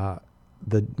 I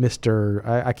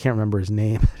can't remember his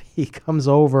name. He comes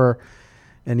over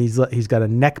and he's got a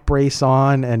neck brace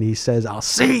on and he says, "I'll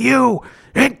see you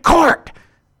in court."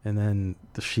 And then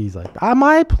she's like,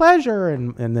 "My pleasure."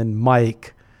 And then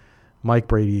Mike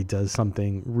Brady does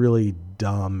something really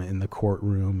dumb in the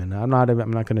courtroom, and I'm not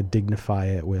going to dignify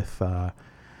it with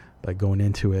by going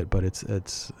into it, but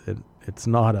it's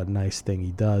not a nice thing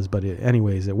he does. But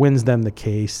anyways, it wins them the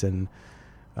case, and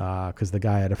because the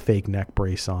guy had a fake neck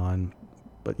brace on.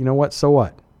 But you know what? So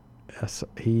what?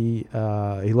 He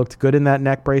looked good in that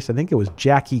neck brace. I think it was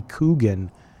Jackie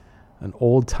Coogan, an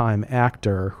old-time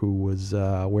actor who was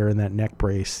wearing that neck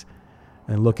brace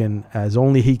and looking as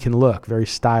only he can look, very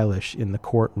stylish in the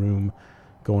courtroom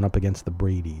going up against the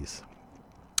Bradys.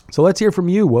 So let's hear from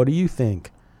you. What do you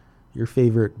think? Your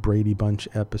favorite Brady Bunch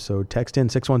episode. Text in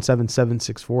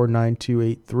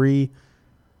 617-764-9283.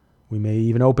 We may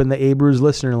even open the Abruz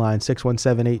listener line,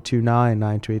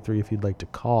 617-829-9283, if you'd like to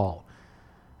call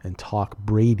and talk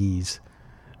Brady's.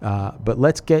 But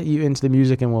let's get you into the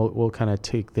music, and we'll kind of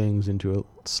take things into a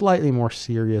slightly more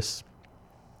serious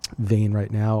vein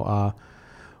right now.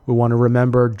 We want to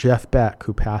remember Jeff Beck,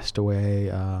 who passed away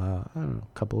a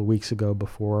couple of weeks ago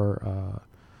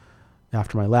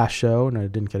after my last show, and I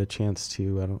didn't get a chance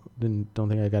to. Don't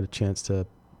think I got a chance to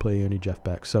play any Jeff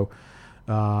Beck. So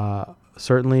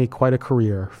certainly quite a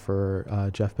career for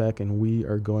Jeff Beck, and we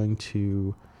are going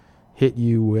to hit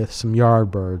you with some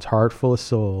Yardbirds, Heart Full of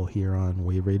Soul, here on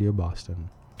Wave Radio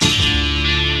Boston.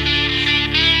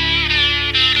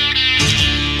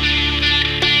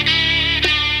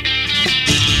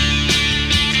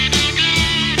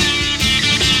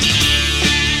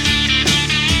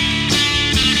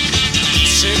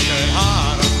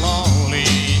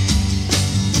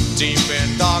 Deep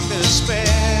in dark despair,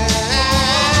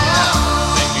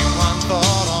 thinking one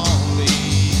thought only,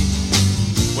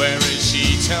 where is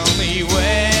she? Tell me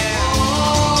where.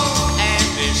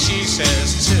 And if she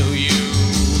says to you,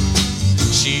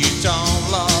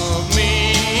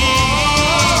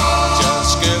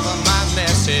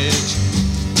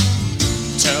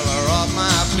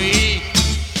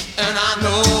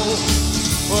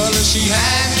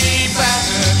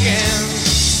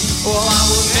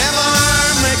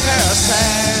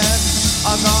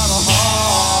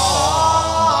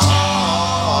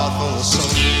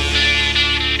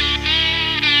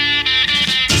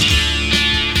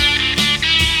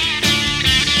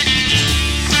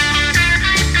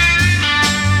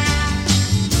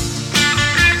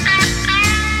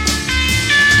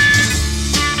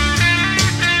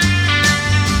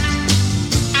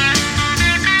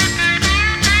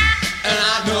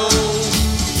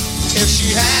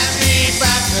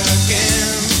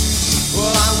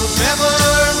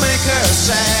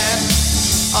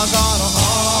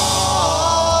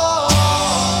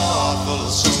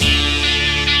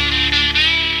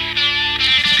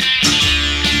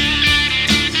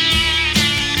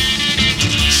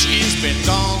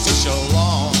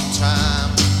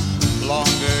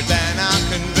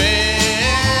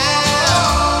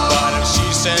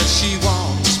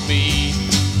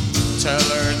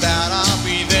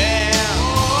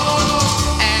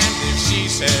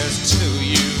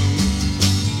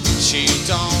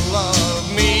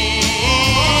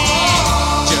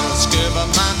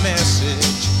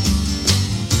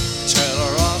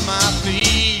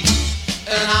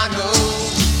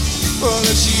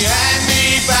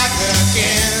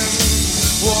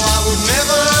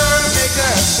 never make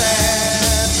her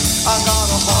sad. I got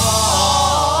a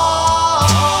heart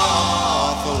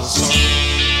full of sorrow.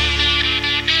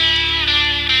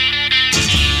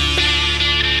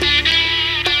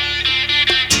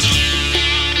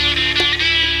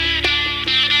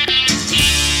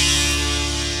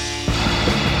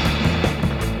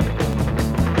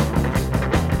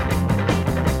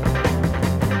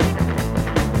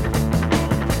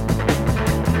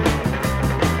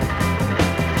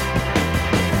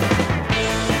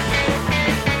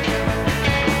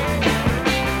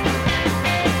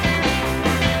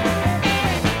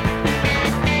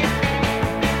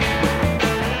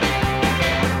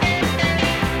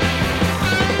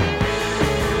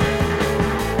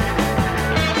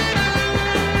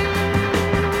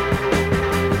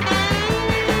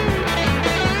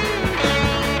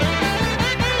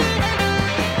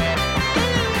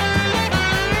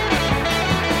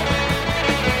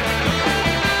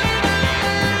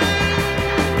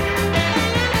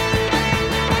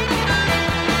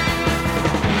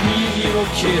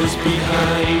 Kiss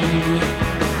behind.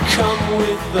 Come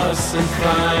with us and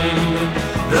find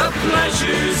the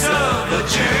pleasures of the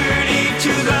journey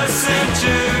to the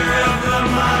center of the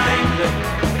mind.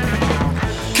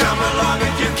 Come along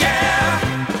if you care.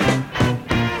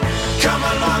 Come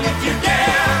along if you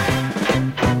dare.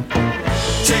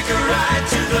 Take a ride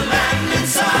to the land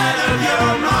inside of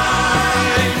your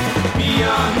mind.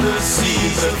 Beyond the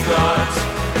seas of thought.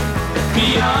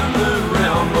 Beyond the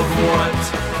realm of what.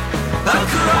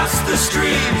 Across the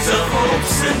streams of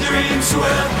hopes and dreams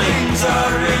where things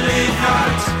are really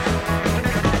not.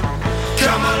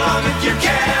 Come along if you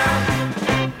care.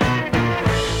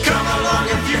 Come along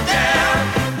if you dare.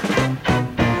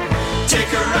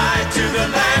 Take a ride to the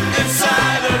land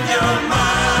inside of your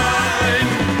mind.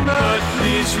 But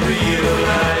please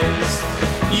realize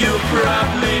you'll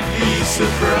probably be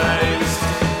surprised.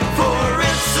 For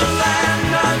it's a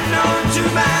land unknown to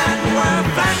man where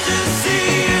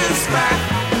fantasy is back.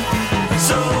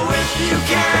 So if you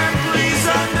can, please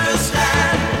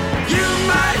understand, you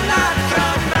might not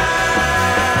come back.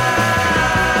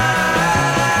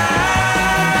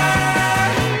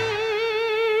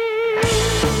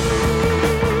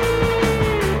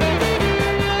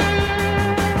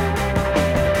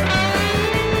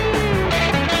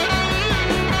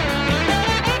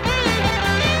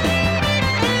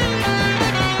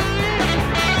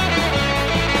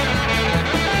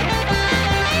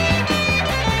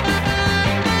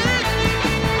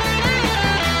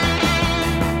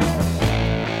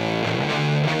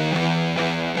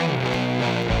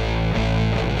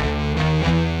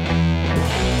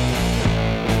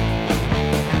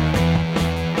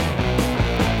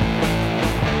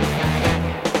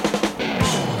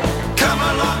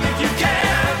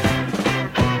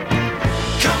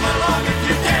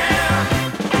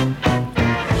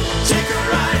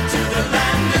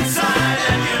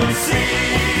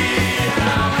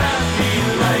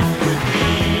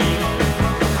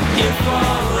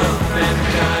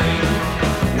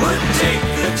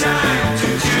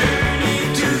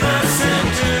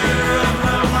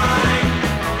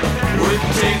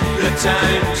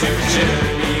 Time to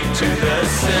journey to the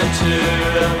center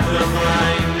of the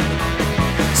mind.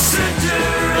 Center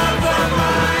of the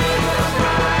mind.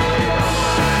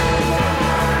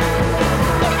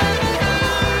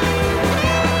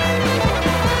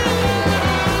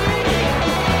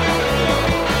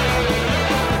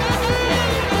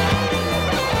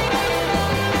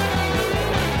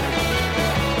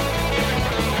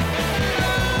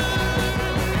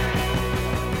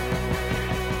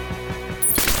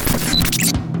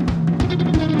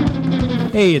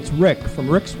 Hey, it's Rick from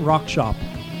Rick's Rock Shop.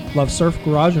 Love surf,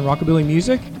 garage, and rockabilly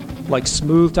music? Like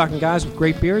smooth talking guys with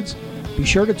great beards? Be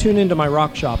sure to tune into my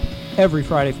rock shop every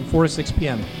Friday from 4 to 6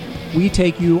 p.m. We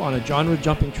take you on a genre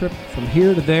jumping trip from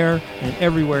here to there and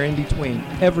everywhere in between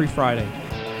every Friday.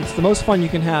 It's the most fun you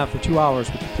can have for 2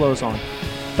 hours with your clothes on.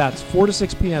 That's 4 to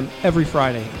 6 p.m. every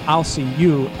Friday. I'll see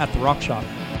you at the rock shop.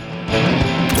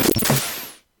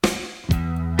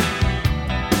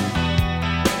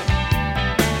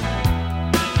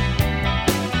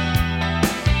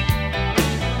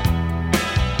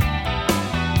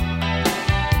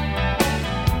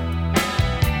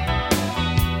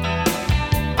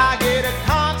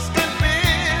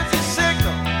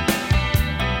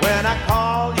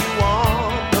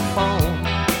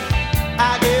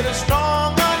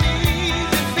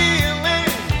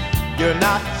 You're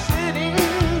not sitting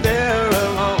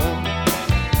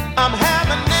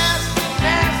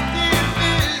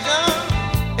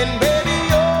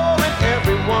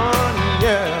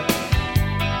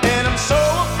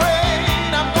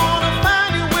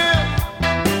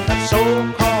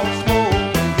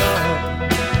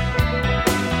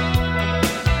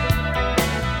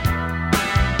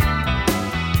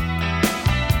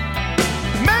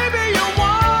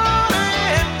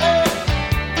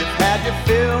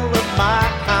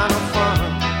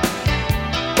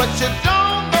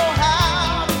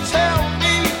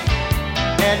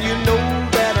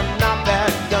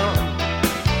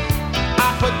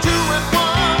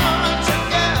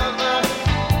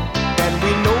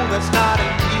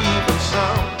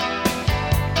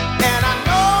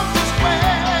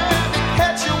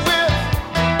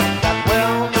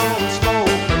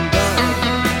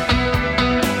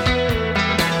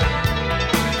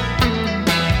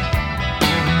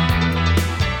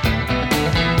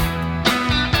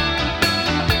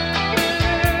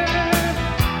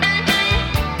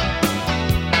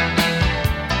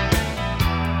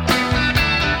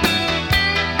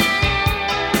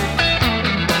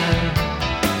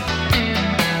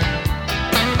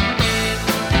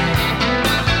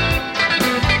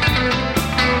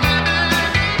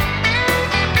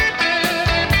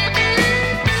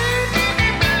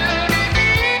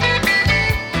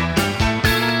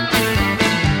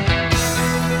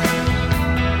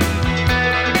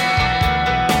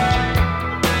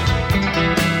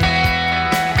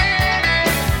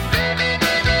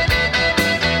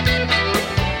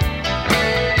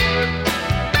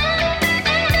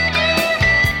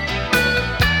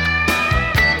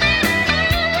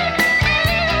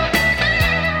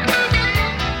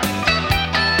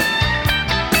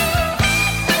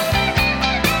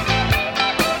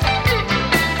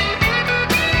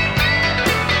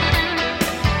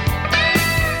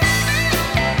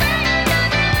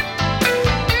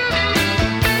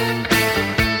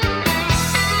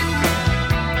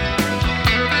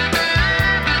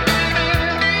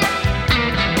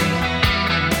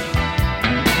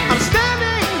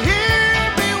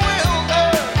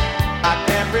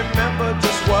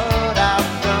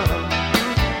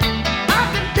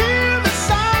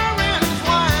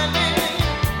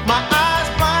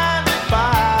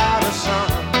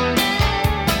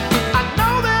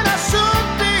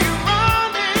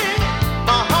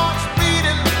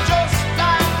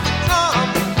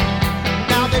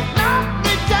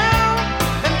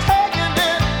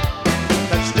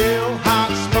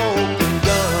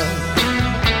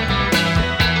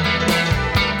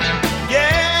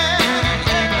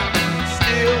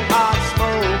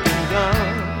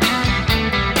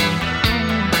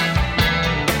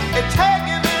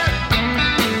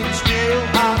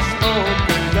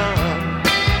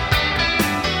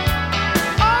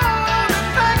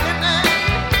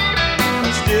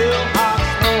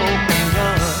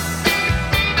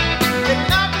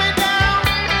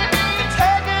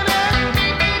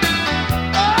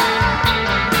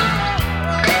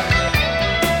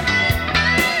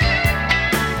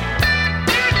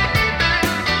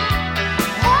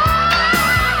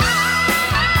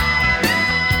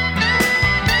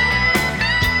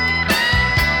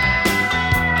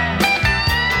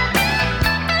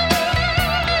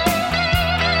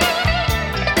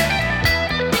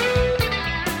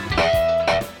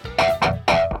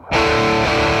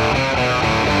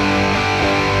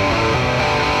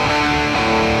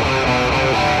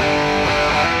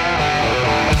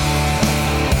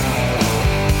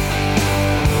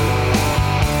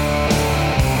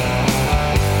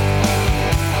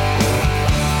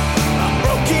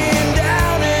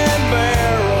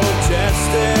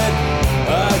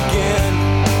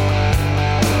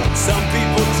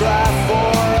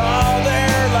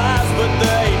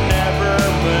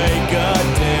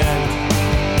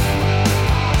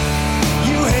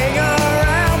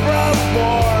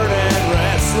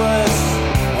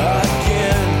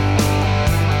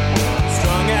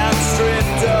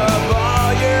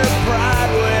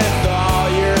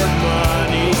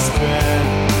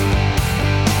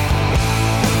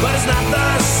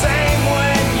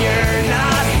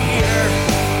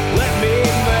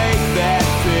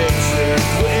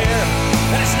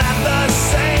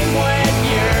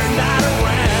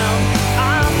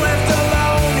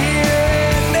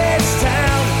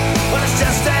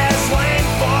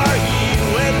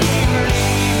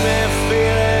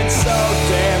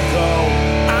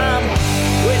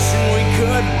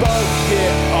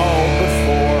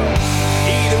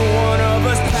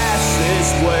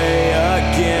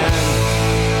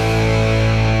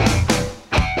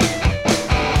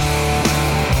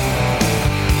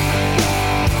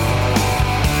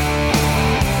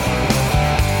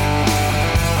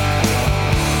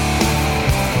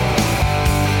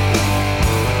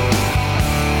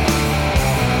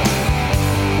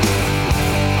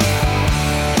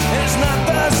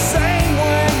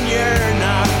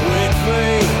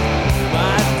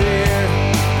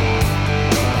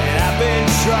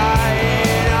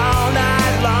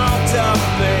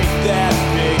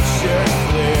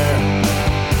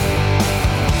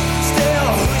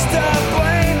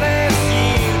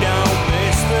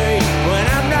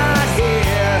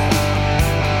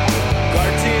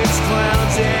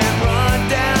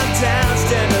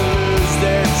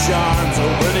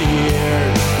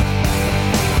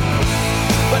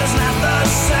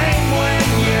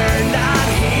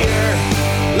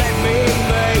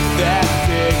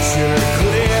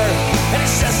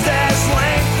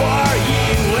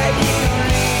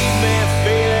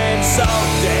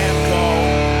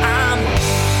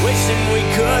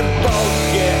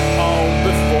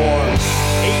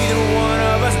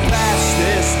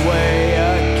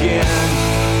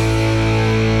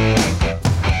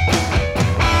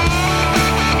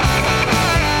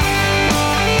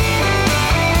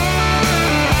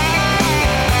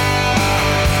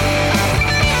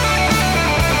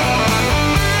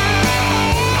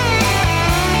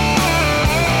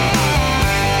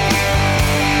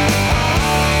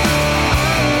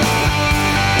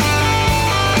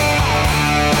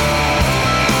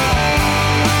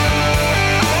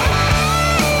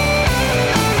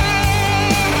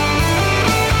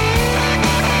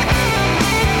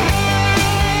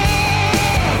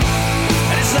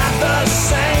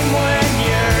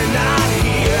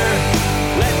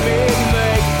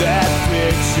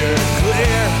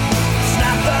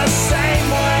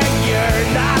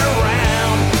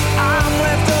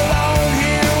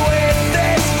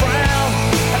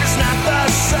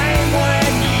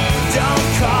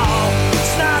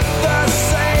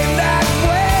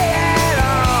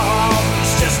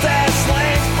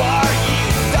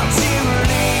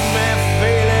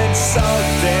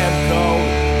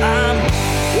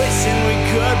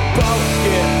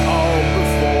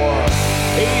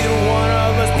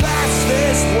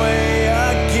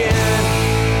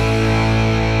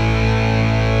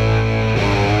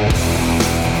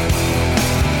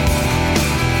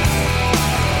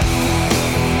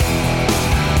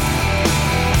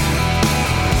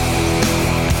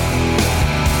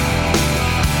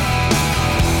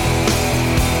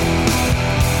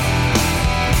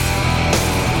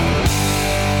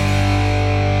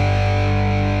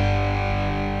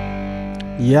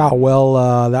Yeah,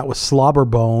 well, that was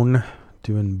Slobberbone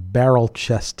doing Barrel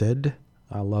Chested.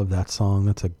 I love that song.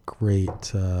 That's a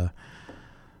great,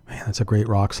 that's a great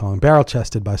rock song. Barrel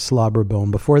Chested by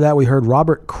Slobberbone. Before that, we heard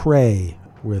Robert Cray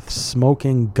with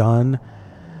Smoking Gun.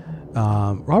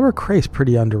 Robert Cray's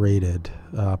pretty underrated,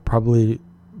 probably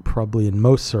in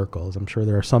most circles. I'm sure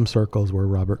there are some circles where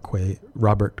Robert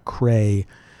Cray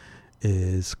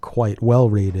is quite well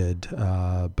rated,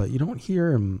 but you don't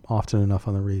hear him often enough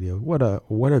on the radio. What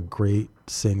a great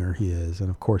singer he is, and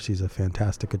of course he's a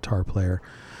fantastic guitar player.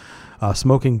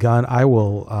 Smoking Gun, I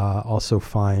will also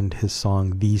find his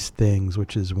song These Things,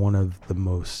 which is one of the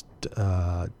most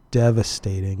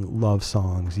devastating love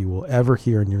songs you will ever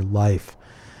hear in your life.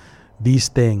 These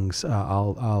Things,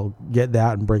 I'll get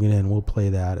that and bring it in. We'll play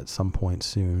that at some point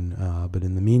soon. But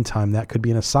in the meantime, that could be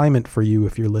an assignment for you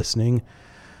if you're listening.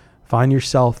 Find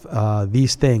yourself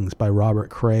These Things by Robert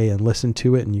Cray and listen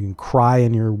to it, and you can cry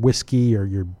in your whiskey or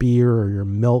your beer or your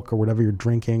milk or whatever you're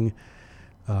drinking.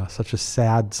 Such a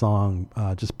sad song,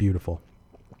 just beautiful.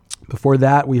 Before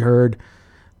that, we heard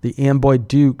the Amboy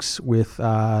Dukes with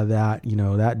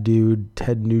that dude,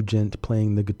 Ted Nugent,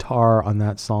 playing the guitar on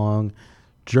that song,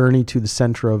 Journey to the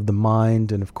Center of the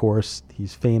Mind. And of course,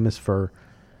 he's famous for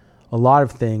a lot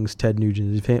of things, Ted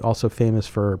Nugent. He's also famous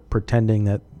for pretending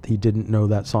that he didn't know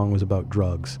that song was about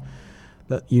drugs.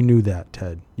 You knew that,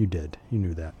 Ted. You did. You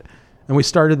knew that. And we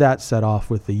started that set off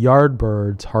with the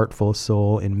Yardbirds' Heart Full of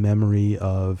Soul in memory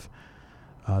of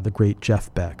the great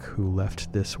Jeff Beck, who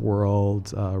left this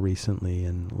world recently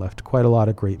and left quite a lot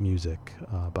of great music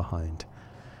behind.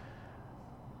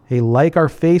 Hey, like our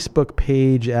Facebook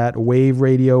page at Wave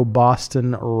Radio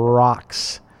Boston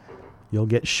Rocks. You'll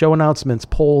get show announcements,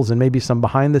 polls, and maybe some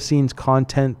behind-the-scenes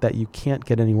content that you can't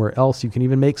get anywhere else. You can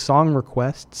even make song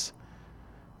requests.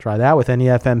 Try that with any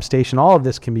FM station. All of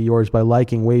this can be yours by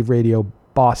liking Wave Radio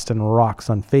Boston Rocks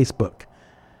on Facebook.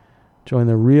 Join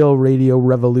the real radio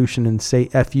revolution and say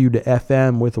FU to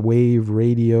FM with Wave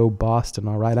Radio Boston.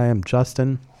 All right, I am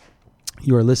Justin.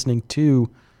 You are listening to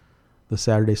the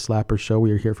Saturday Slapper Show.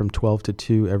 We are here from 12 to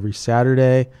 2 every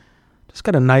Saturday. Just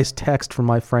got a nice text from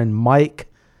my friend Mike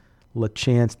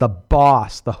LaChance, the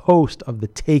boss, the host of The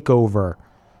Takeover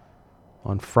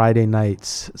on Friday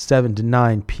nights, 7 to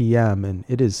 9 p.m. And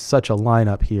it is such a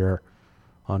lineup here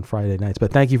on Friday nights.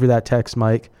 But thank you for that text,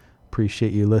 Mike.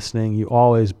 Appreciate you listening. You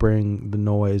always bring the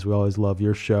noise. We always love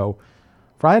your show.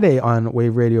 Friday on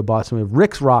Wave Radio Boston, we have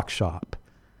Rick's Rock Shop,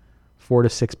 4 to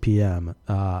 6 p.m.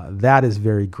 That is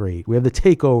very great. We have The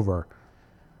Takeover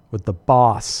with the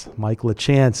boss, Mike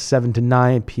LaChance, 7 to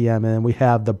 9 p.m. And then we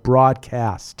have The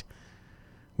Broadcast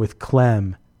with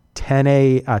Clem,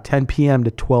 10 p.m.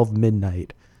 to 12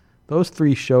 midnight. Those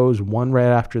three shows, one right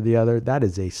after the other, that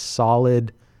is a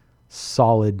solid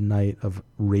night of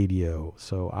radio.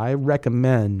 So I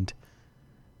recommend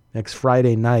next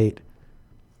Friday night,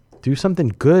 do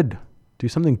something good. Do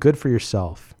something good for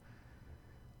yourself.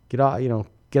 Get out of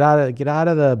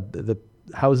the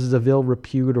houses of ill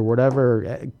repute or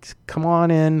whatever. Come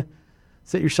on in,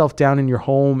 sit yourself down in your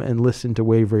home and listen to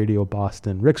Wave Radio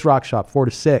Boston. Rick's Rock Shop, 4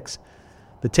 to 6.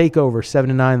 The Takeover, 7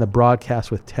 to 9. The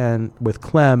Broadcast with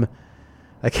Clem.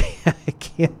 I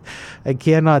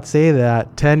cannot say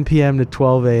that. 10 p.m. to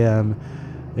 12 a.m.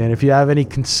 And if you have any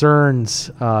concerns,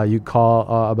 you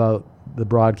call about the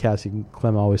Broadcast.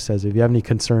 Clem always says, if you have any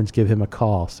concerns, give him a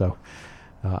call. So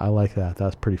I like that.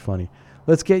 That's pretty funny.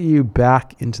 Let's get you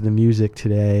back into the music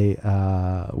today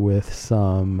with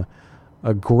some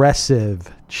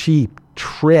aggressive, cheap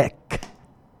Trick.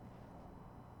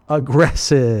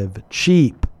 Aggressive,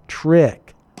 cheap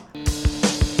Trick.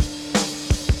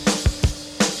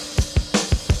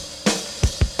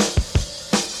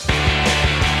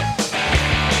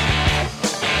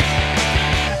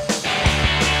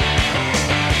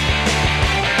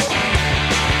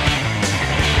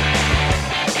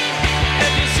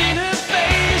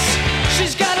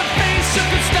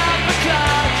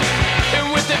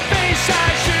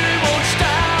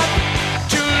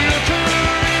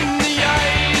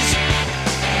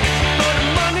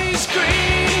 Scream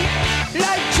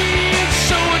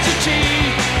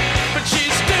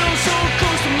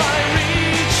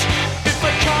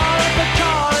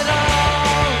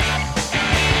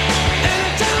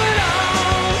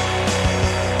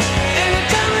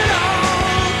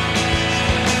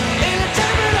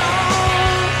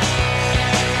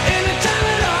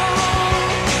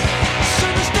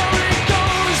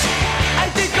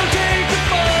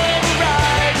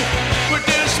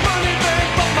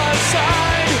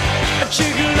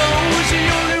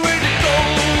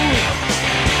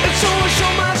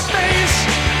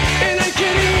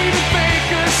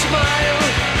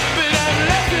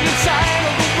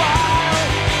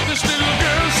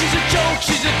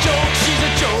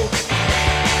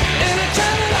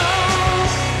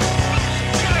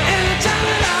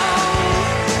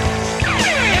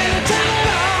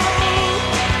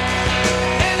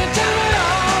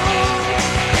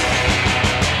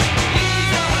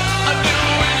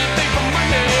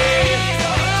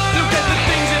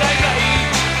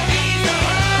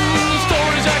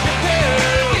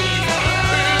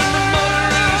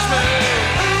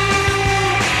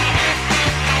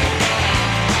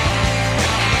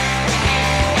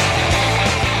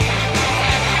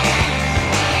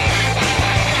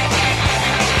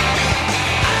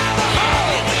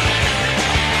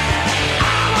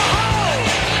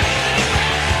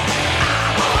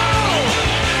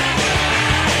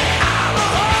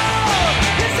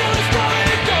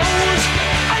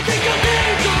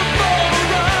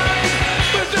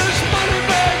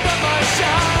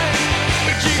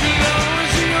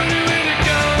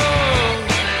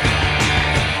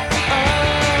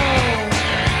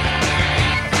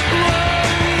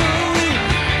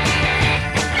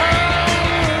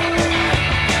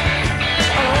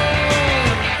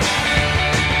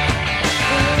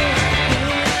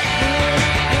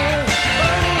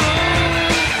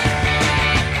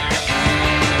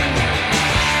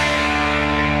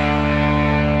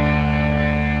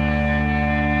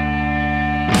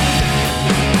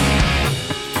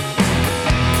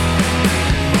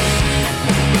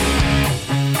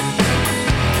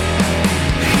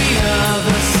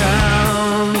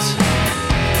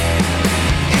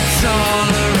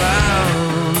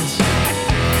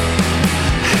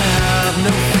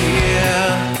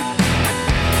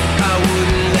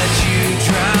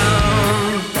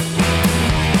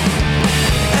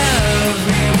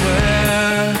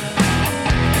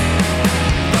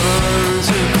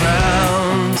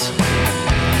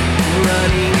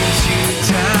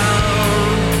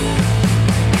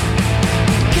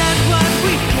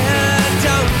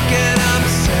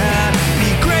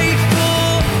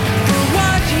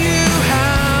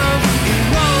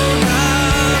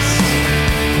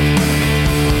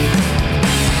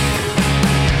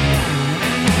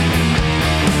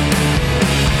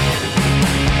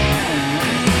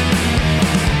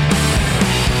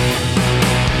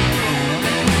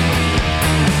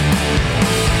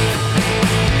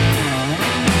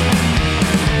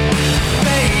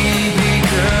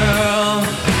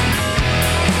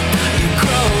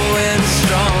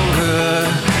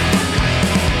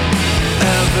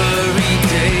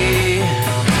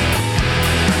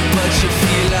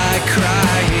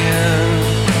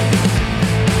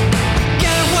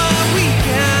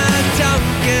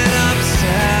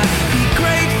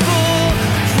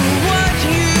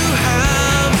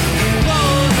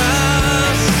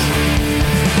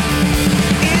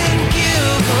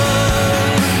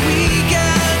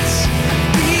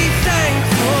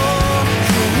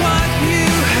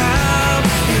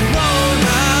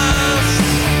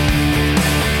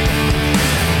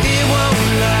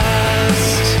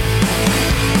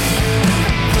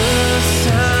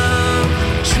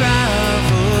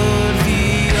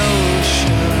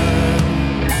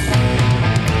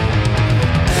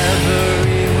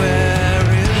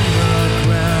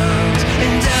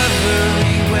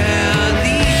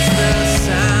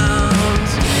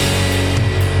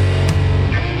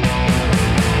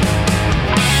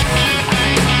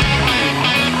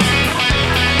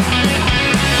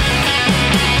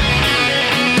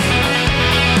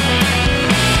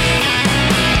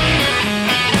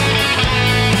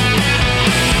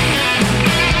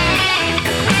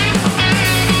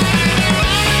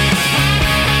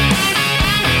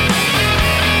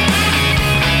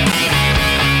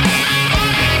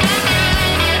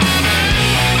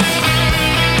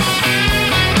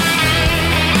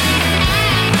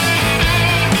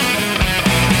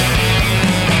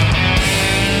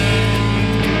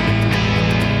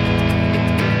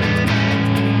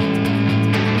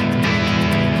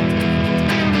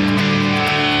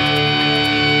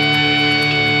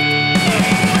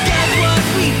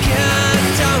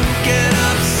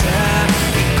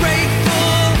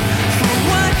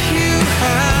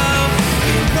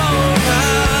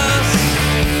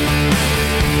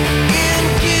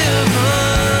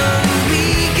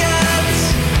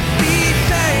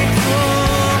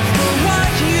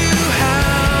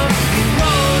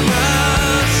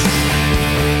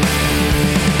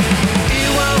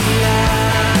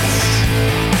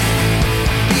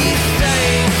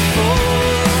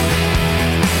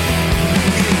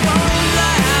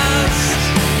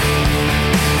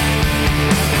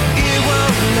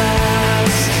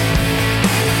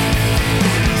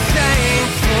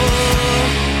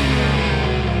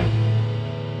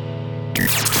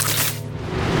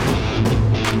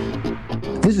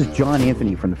This is John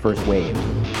Anthony from The First Wave.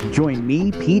 Join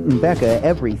me, Pete, and Becca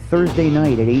every Thursday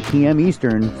night at 8 p.m.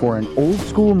 Eastern for an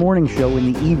old-school morning show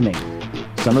in the evening.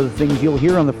 Some of the things you'll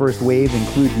hear on The First Wave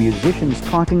include musicians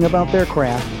talking about their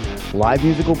craft, live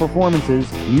musical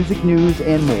performances, music news,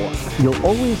 and more. You'll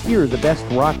always hear the best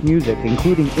rock music,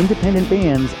 including independent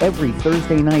bands, every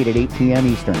Thursday night at 8 p.m.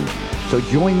 Eastern. So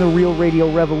join the real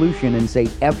radio revolution and say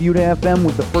F you to FM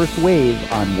with The First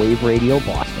Wave on Wave Radio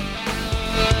Boston.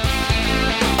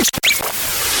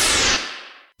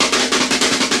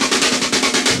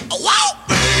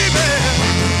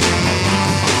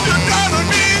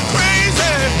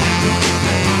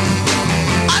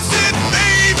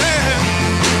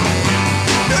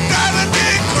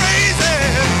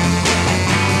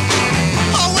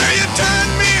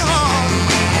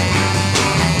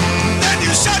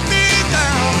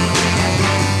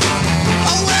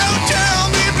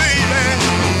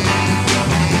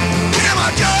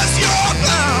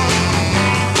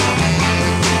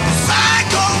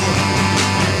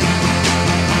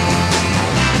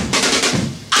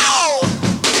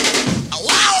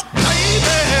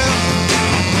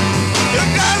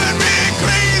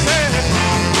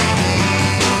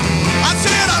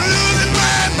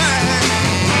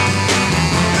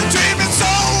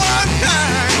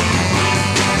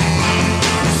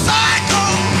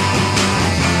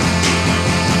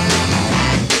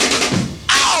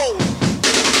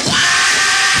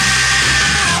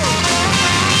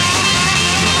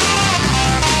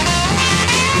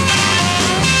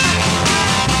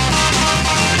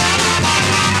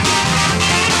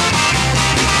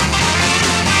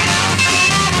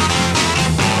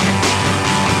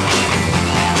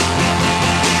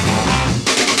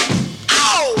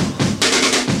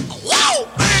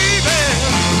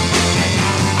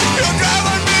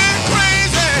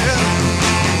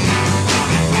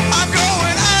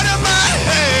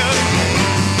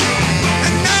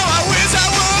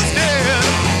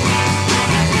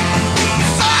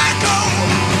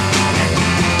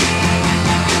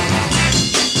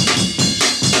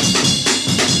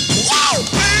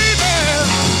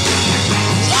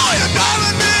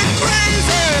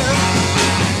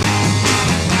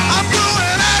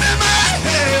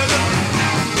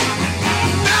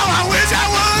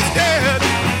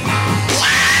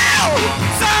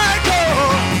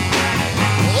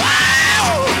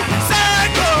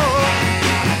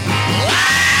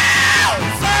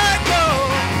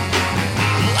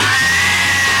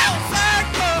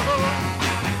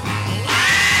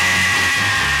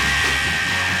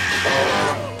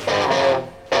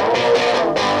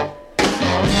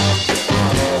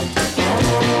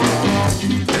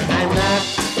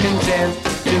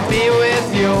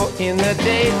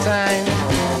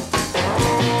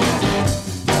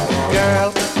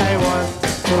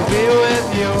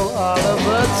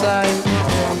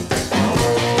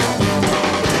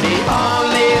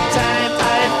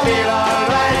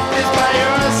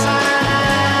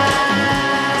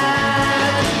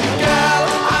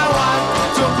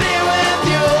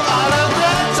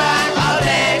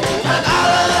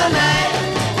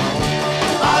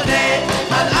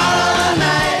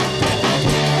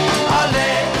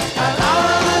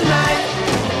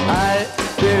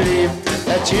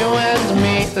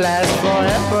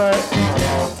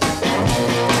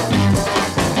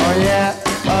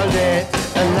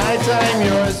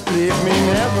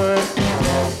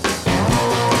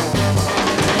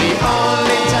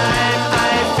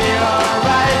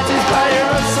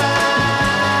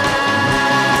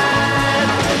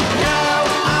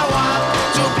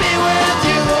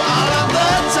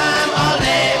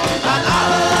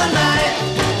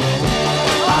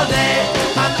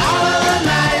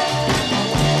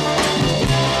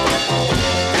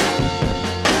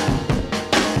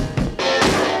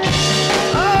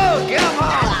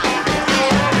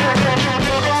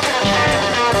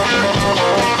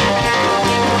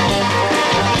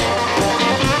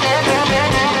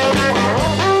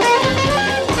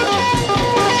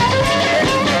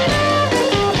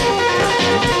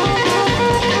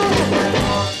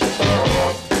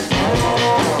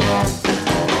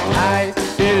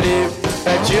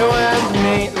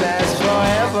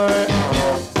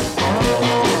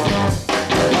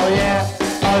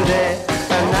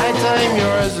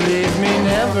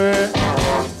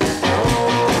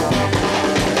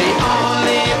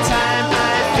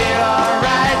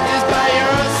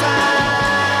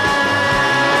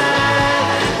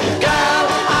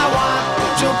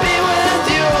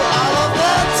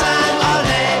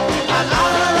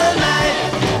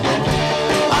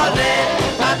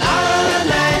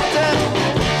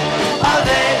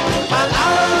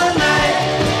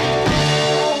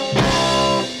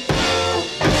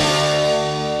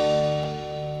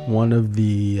 One of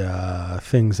the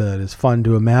things that is fun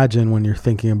to imagine when you're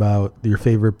thinking about your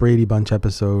favorite Brady Bunch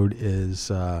episode is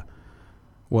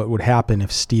what would happen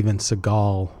if Steven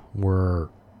Seagal were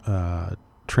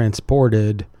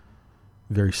transported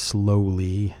very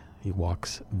slowly. He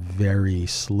walks very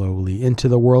slowly into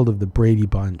the world of the Brady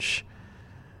Bunch.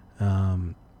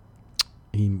 Would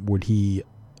he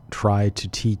try to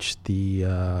teach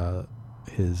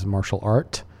his martial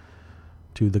art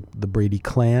to the Brady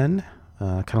clan?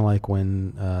 Kind of like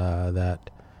when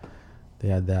they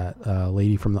had that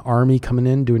lady from the army coming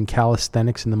in doing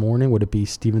calisthenics in the morning. Would it be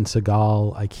Steven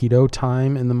Seagal Aikido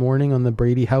time in the morning on the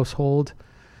Brady household?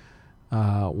 We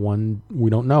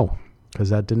don't know because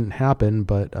that didn't happen,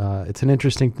 but it's an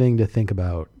interesting thing to think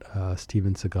about.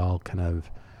 Steven Seagal kind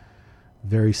of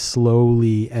very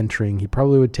slowly entering. He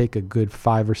probably would take a good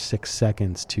 5 or 6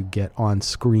 seconds to get on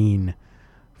screen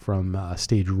from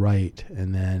stage right,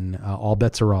 and then all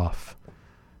bets are off.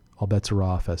 All bets are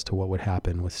off as to what would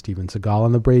happen with Steven Seagal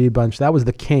and the Brady Bunch. That was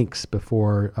the Kinks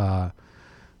before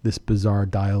this bizarre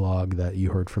dialogue that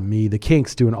you heard from me. The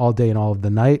Kinks doing All Day and All of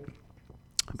the Night.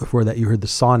 Before that, you heard the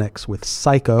Sonics with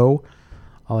Psycho.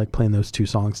 I like playing those two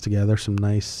songs together. Some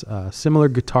nice, similar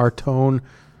guitar tone,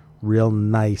 real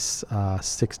nice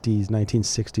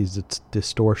 1960s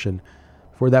distortion.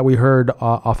 Before that, we heard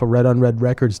off of Red on Red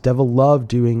Records, Devil Love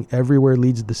doing Everywhere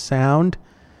Leads the Sound.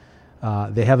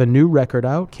 They have a new record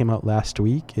out, came out last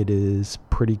week. It is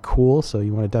pretty cool, so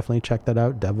you want to definitely check that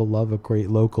out. Devil Love, a great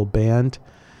local band.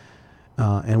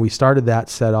 And we started that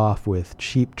set off with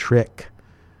Cheap Trick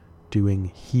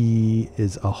doing He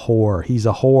Is a Whore. He's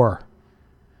a whore.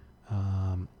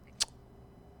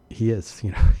 He is,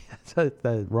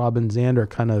 that Robin Zander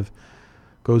kind of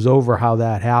goes over how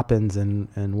that happens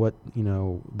and what,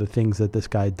 the things that this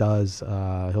guy does.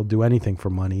 He'll do anything for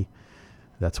money.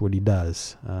 That's what he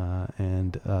does.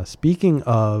 And speaking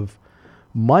of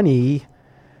money,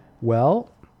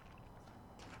 well,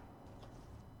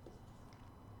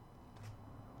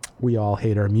 we all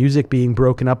hate our music being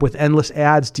broken up with endless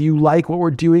ads. Do you like what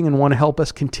we're doing and want to help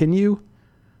us continue?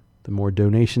 The more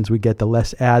donations we get, the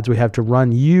less ads we have to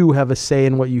run. You have a say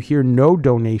in what you hear. No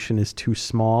donation is too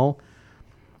small.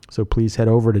 So please head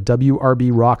over to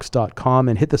wrbrocks.com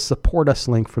and hit the support us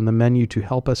link from the menu to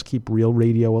help us keep real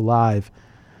radio alive.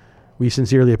 We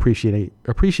sincerely appreciate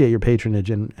your patronage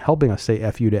and helping us say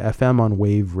FU to FM on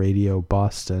Wave Radio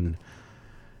Boston.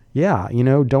 Yeah,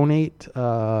 donate.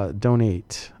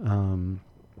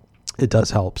 It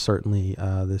does help, certainly.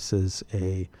 This is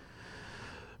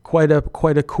quite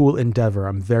a cool endeavor.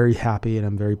 I'm very happy and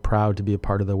I'm very proud to be a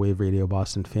part of the Wave Radio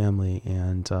Boston family,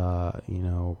 and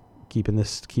keeping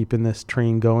this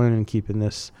train going and keeping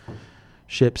this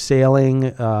ship sailing,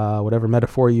 whatever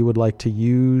metaphor you would like to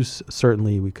use.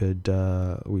 Certainly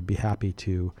we'd be happy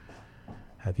to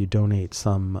have you donate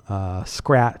some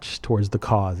scratch towards the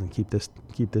cause and keep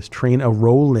this train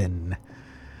a-rolling.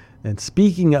 And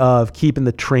speaking of keeping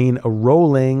the train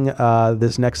a-rolling,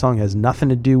 this next song has nothing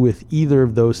to do with either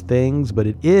of those things, but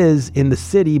it is In the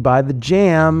City by The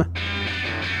Jam.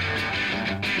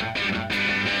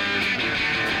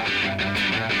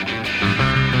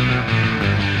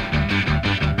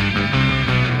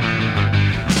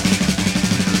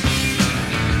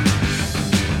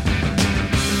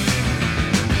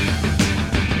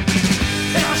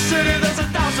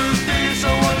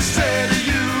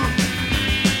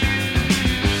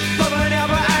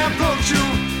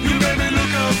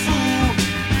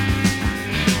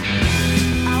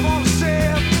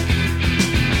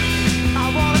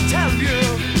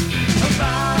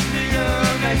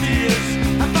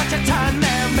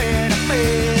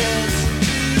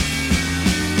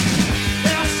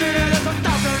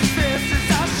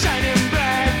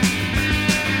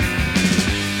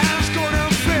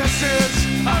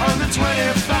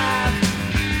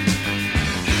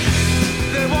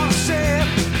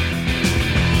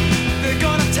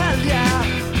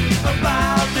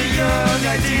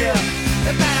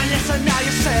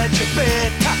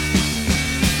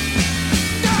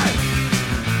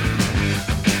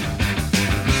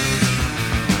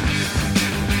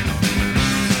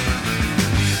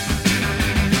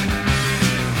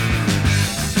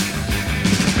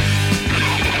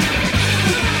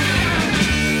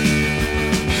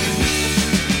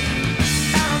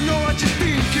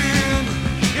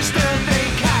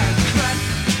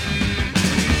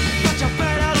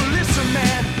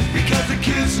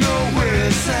 Kids know where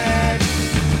it's at.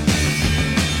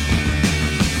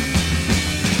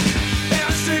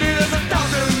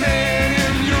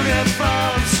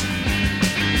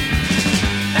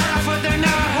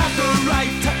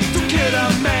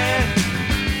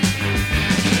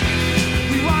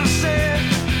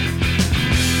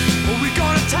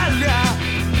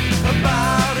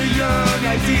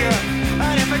 gear.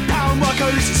 And if it don't work,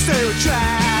 at least you stay with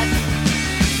track.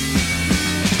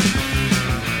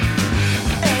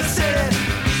 In the city,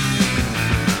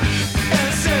 in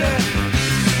the city,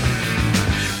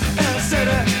 in the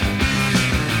city,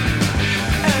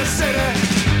 in the city,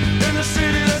 in the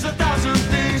city, there's 1,000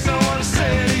 things I wanna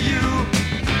say to you.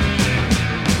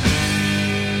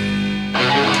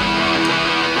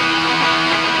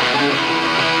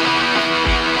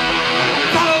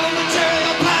 Follow the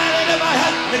material planet in my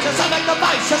head. It's just like the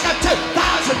vice has got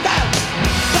 2,000 deaths.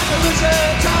 The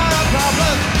solutions are a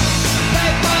problem. They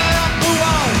put up the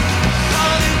wall.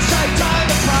 All inside time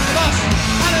to prime us.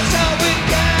 And until we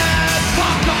get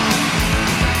fucked off.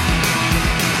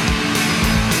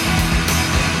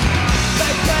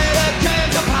 They play the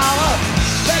games of power.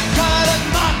 They cut and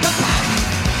mark the path.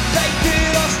 They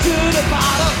beat us to the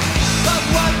bottom. But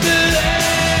what do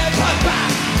they put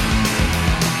back?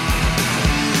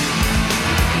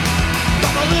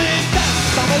 Don't believe them,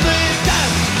 don't believe them.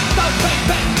 Don't think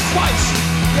twice.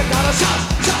 You gotta suspect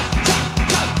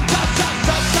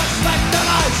the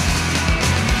lies.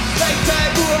 They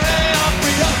take away our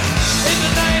freedom in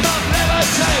the name of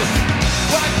liberty.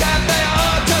 Why can't they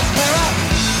all just clear up?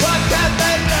 Why can't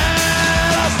they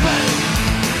let us be?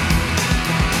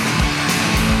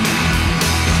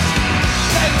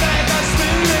 They make us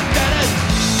feel indebted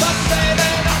for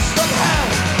saving us from hell.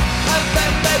 And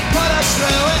then they put us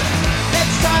through it.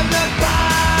 It's time to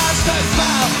burst the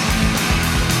spell.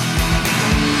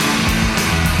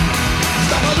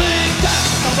 Don't believe that,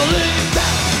 don't believe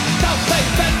that. Don't think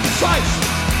twice.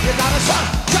 You gotta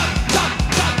suspect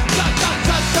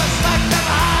the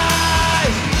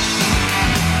lies.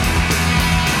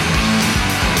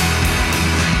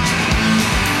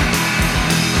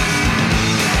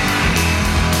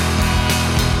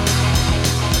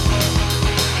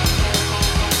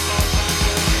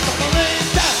 Don't believe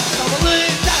that, don't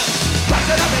believe that. Brush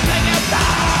it up and take it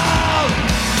down.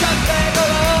 Just take a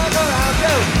look around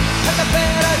you. And the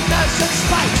bitterness and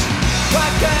spite. Why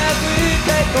can't we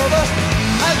take over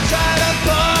and try to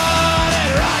put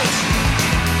it right?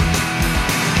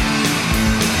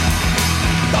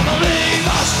 Don't believe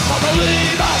us, don't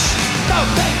believe us.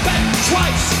 Don't think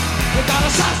twice. You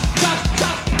gotta suspect the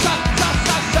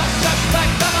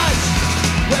vice.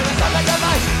 We're a subject of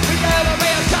vice. We never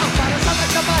be ourselves, but a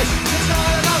subject of vice. It's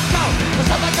not about no, a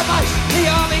subject of vice.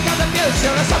 The army got abused,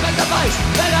 you're a subject of vice.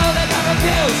 They know they got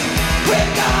refused.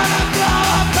 We're gonna blow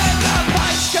up in the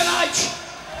vice tonight.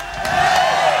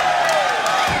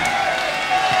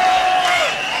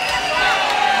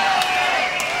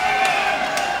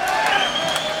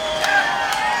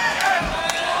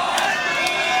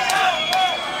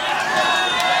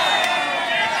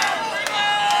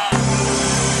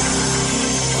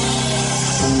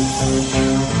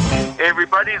 Hey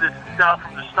everybody, this is Sal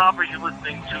from the Stompers. You're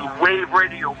listening to Wave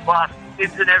Radio Boston,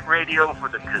 internet radio for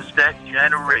the cassette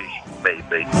generation,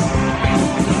 baby.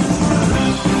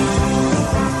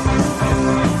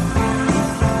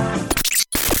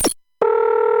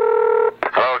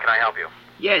 Hello, can I help you?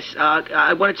 Yes,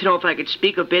 I wanted to know if I could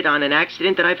speak a bit on an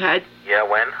accident that I've had. Yeah,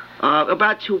 when?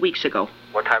 About 2 weeks ago.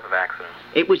 What type of accident?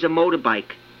 It was a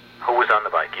motorbike. Who was on the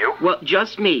bike? You? Well,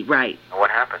 just me, right. What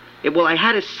happened? Well, I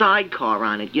had a sidecar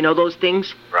on it. You know those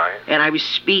things? Right. And I was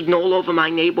speeding all over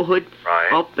my neighborhood.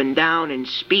 Right. Up and down and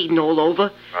speeding all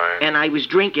over. Right. And I was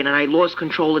drinking and I lost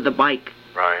control of the bike.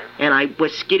 Right. And I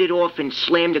was skidded off and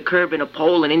slammed a curb in a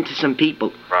pole and into some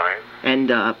people. Right. And,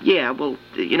 yeah, well,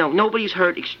 you know, nobody's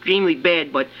hurt extremely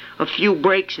bad, but a few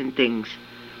breaks and things.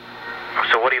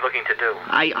 So what are you looking to do?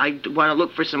 I want to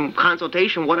look for some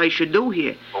consultation what I should do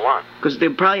here. For what? Because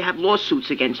they'll probably have lawsuits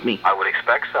against me. I would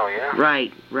expect so, yeah.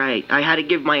 Right. I had to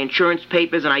give my insurance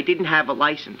papers, and I didn't have a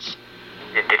license.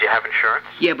 Did you have insurance?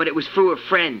 Yeah, but it was through a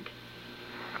friend.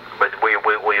 But will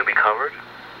you be covered?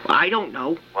 I don't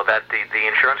know. Well, the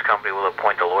insurance company will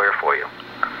appoint a lawyer for you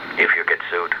if you get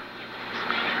sued.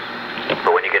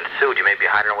 But when you get sued, you may be,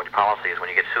 I don't know what your policy is. When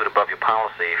you get sued above your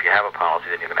policy, if you have a policy,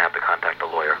 then you're going to have to contact a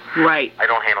lawyer. Right. I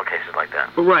don't handle cases like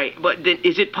that. Right, but then,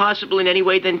 is it possible in any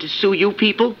way then to sue you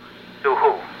people? Sue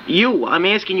who? You. I'm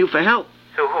asking you for help.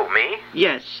 Sue who? Me?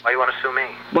 Yes. Why do you want to sue me?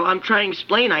 Well, I'm trying to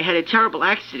explain. I had a terrible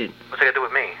accident. What's that got to do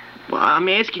with me? Well, I'm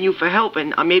asking you for help,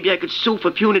 and maybe I could sue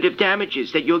for punitive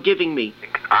damages that you're giving me.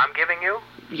 I'm giving you?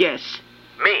 Yes.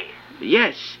 Me?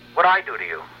 Yes. What'd I do to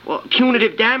you? Well,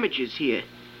 punitive damages here.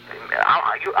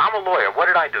 I'm a lawyer. What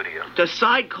did I do to you? The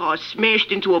sidecar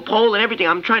smashed into a pole and everything.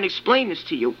 I'm trying to explain this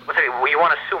to you. What's that? You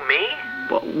want to sue me?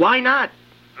 Well, why not?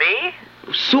 Me?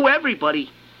 Sue everybody.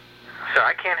 Sir,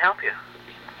 I can't help you.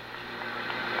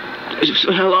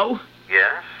 Hello?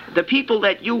 Yes? The people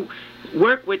that you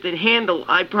work with and handle,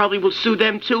 I probably will sue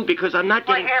them too because I'm not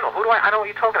getting... handle? Who do I know what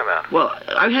you're talking about. Well,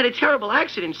 I had a terrible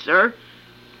accident, sir.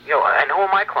 And who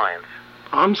are my clients?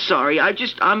 I'm sorry.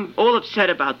 I'm all upset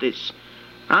about this.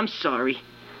 I'm sorry.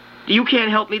 You can't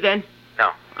help me then?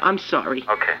 No. I'm sorry.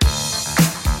 Okay.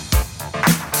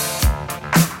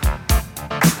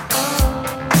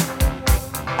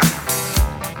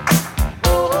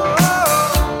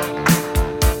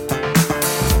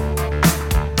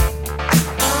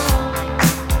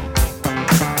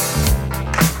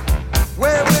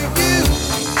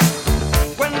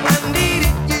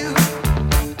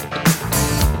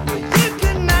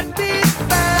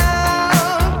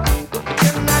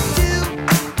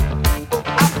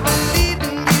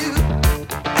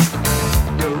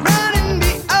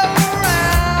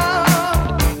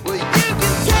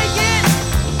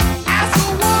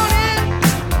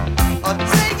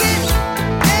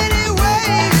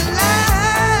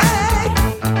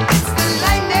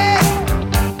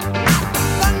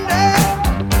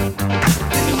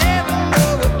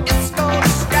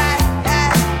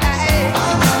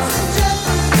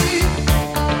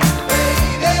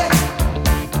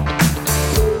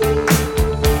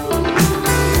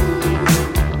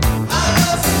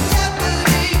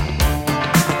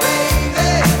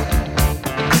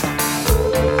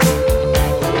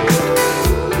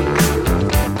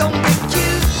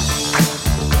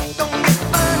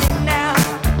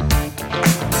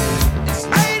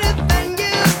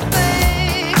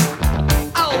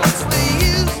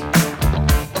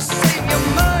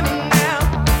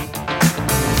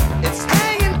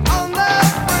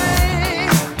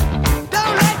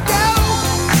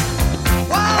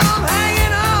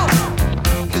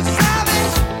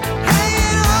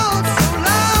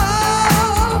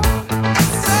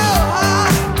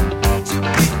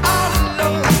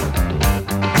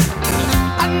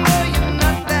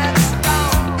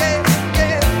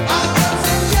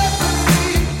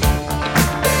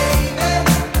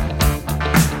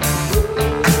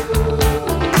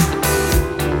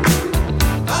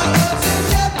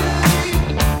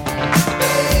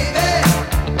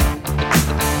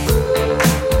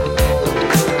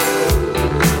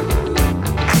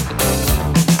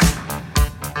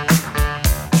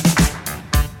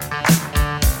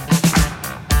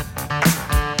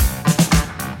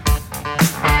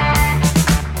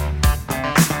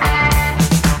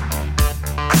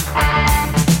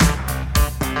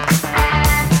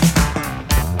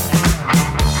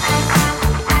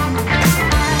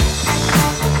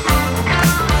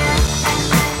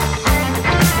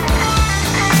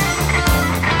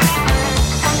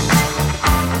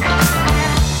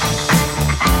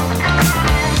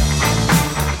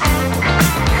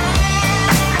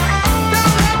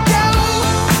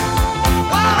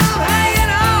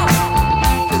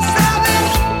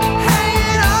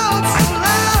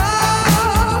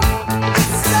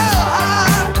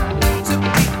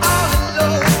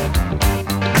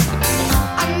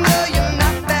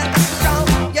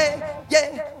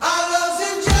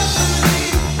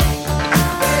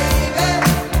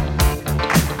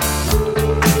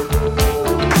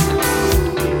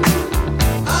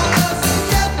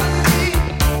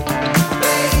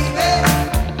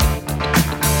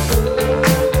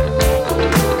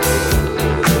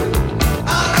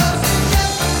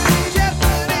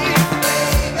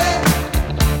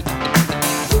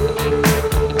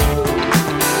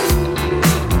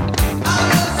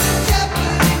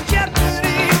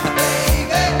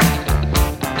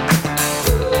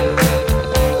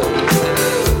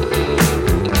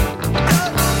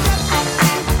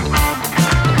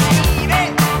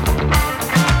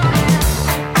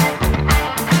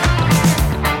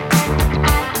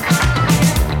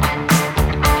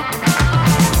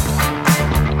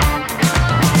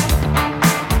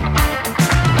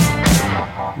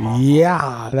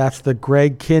 Yeah, that's the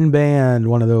Greg Kihn Band,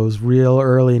 one of those real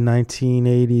early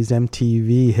 1980s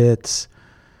MTV hits.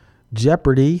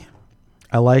 Jeopardy.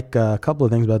 I like a couple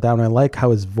of things about that one. I like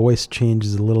how his voice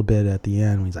changes a little bit at the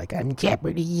end when he's like, I'm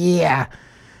Jeopardy, yeah.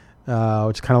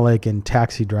 Which is kind of like in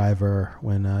Taxi Driver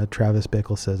when Travis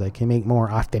Bickle says, I can make more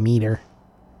off the meter.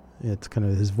 It's kind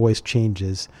of, his voice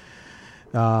changes.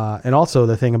 And also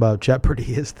the thing about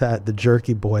Jeopardy is that the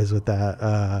Jerky Boys with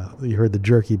that, you heard the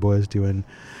Jerky Boys doing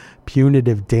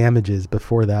Punitive Damages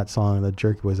before that song. The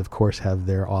Jerky Boys, of course, have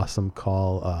their awesome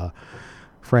call,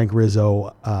 Frank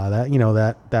Rizzo,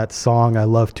 that song, I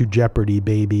Love to Jeopardy,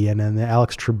 Baby. And then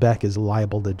Alex Trebek is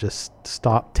liable to just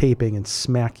stop taping and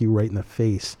smack you right in the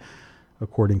face,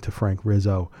 according to Frank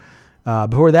Rizzo.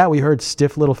 Before that, we heard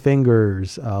Stiff Little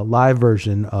Fingers, a live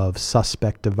version of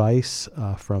Suspect Device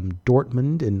from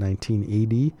Dortmund in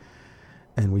 1980.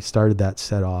 And we started that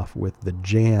set off with The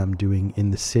Jam doing In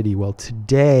the City. Well,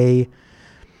 today,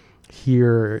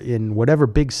 here in whatever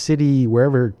big city,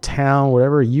 wherever town,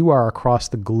 wherever you are across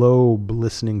the globe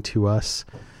listening to us,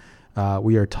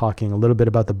 we are talking a little bit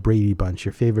about the Brady Bunch,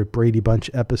 your favorite Brady Bunch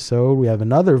episode. We have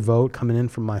another vote coming in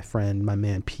from my friend, my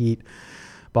man Pete.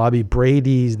 Bobby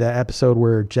Brady's, the episode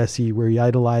where he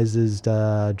idolizes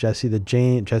Jesse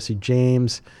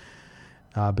James.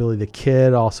 Billy the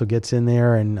Kid also gets in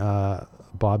there, and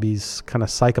Bobby's kind of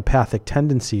psychopathic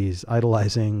tendencies,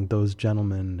 idolizing those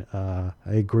gentlemen. I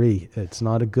agree. It's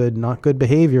not good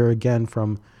behavior, again,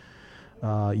 from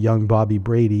young Bobby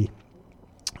Brady.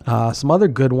 Some other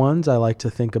good ones I like to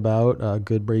think about,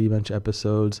 good Brady Bunch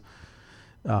episodes.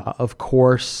 Of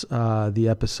course, the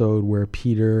episode where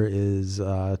Peter is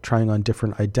trying on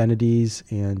different identities,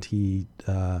 and he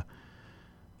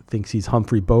thinks he's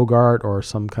Humphrey Bogart or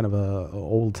some kind of a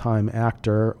old-time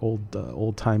actor,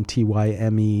 old-time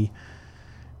T.Y.M.E.,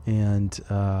 and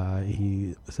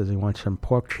he says he wants some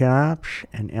pork chops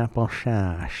and apple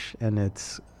sash, and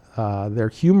it's they're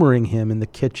humoring him in the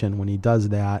kitchen when he does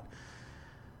that.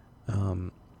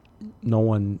 No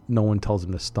one tells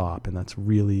him to stop, and that's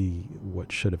really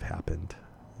what should have happened.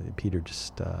 Peter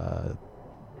just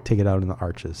take it out in the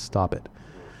arches, stop it,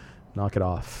 knock it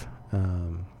off.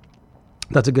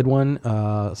 That's a good one.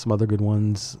 Some other good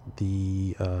ones.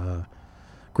 The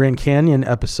Grand Canyon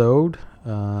episode,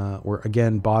 where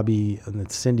again Bobby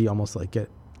and Cindy almost get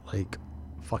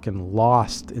fucking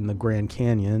lost in the Grand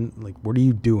Canyon. Like, what are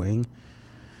you doing?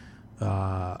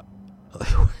 You're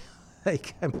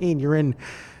in,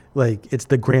 it's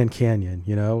the Grand Canyon.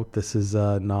 This is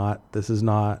not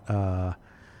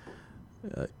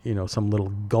some little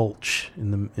gulch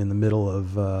in the middle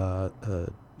of a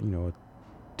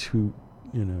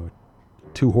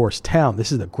two-horse town.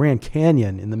 This is the Grand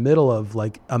Canyon in the middle of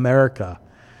America,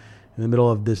 in the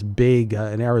middle of this big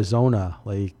in Arizona.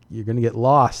 You're gonna get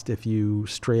lost if you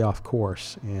stray off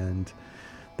course, and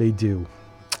they do.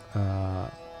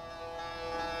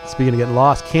 Speaking of getting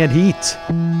lost, Canned Heat.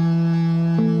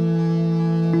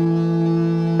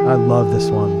 I love this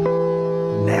one.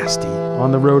 Nasty.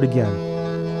 On the Road Again.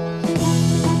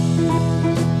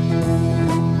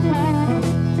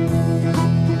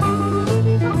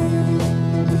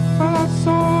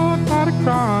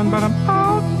 Crying, but I'm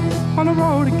out on the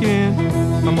road again.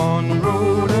 I'm on the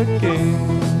road again.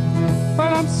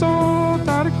 But I'm so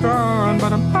tired of crying,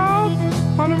 but I'm out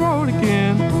on the road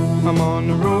again. I'm on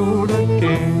the road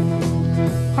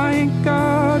again. I ain't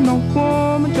got no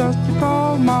woman just to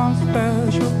call my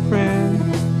special friend.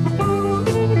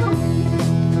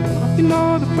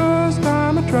 The first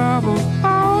time I traveled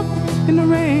out in the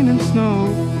rain and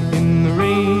snow, in the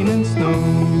rain and snow.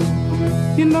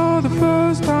 The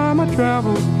first time I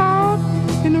traveled out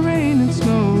in the rain and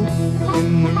snow,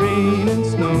 in the rain and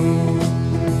snow.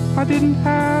 I didn't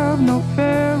have no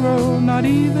pharaoh, not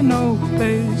even no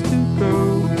place to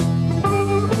go.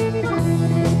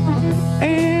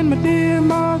 And my dear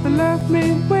mother left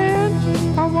me when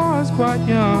I was quite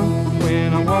young,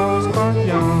 when I was quite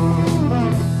young.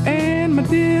 And my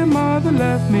dear mother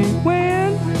left me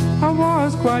when I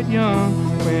was quite young,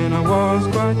 when I was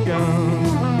quite young.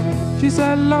 She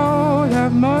said, Lord,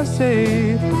 have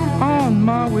mercy on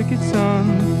my wicked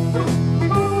son.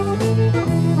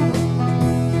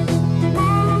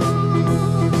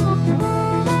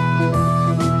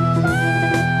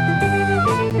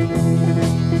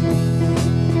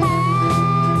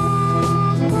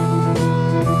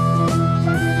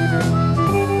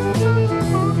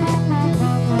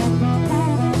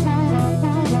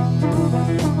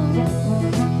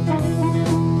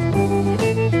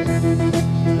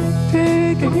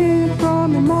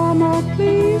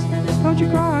 Don't you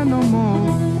cry no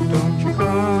more, don't you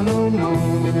cry no more.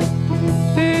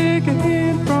 Take a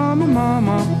hint from me,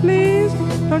 mama, please.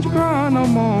 Don't you cry no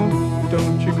more,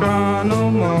 don't you cry no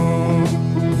more.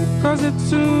 'Cause it's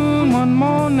soon one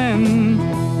morning,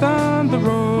 down the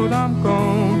road I'm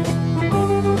gone.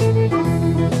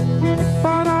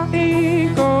 But I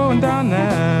ain't going down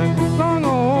that long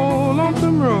old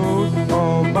lonesome road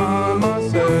all by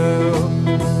myself.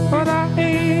 But I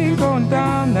ain't going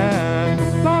down that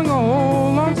long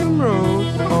old lonesome road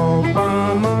all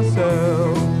by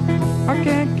myself. I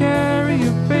can't carry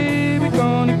you, baby,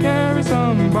 gonna carry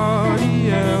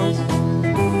somebody else.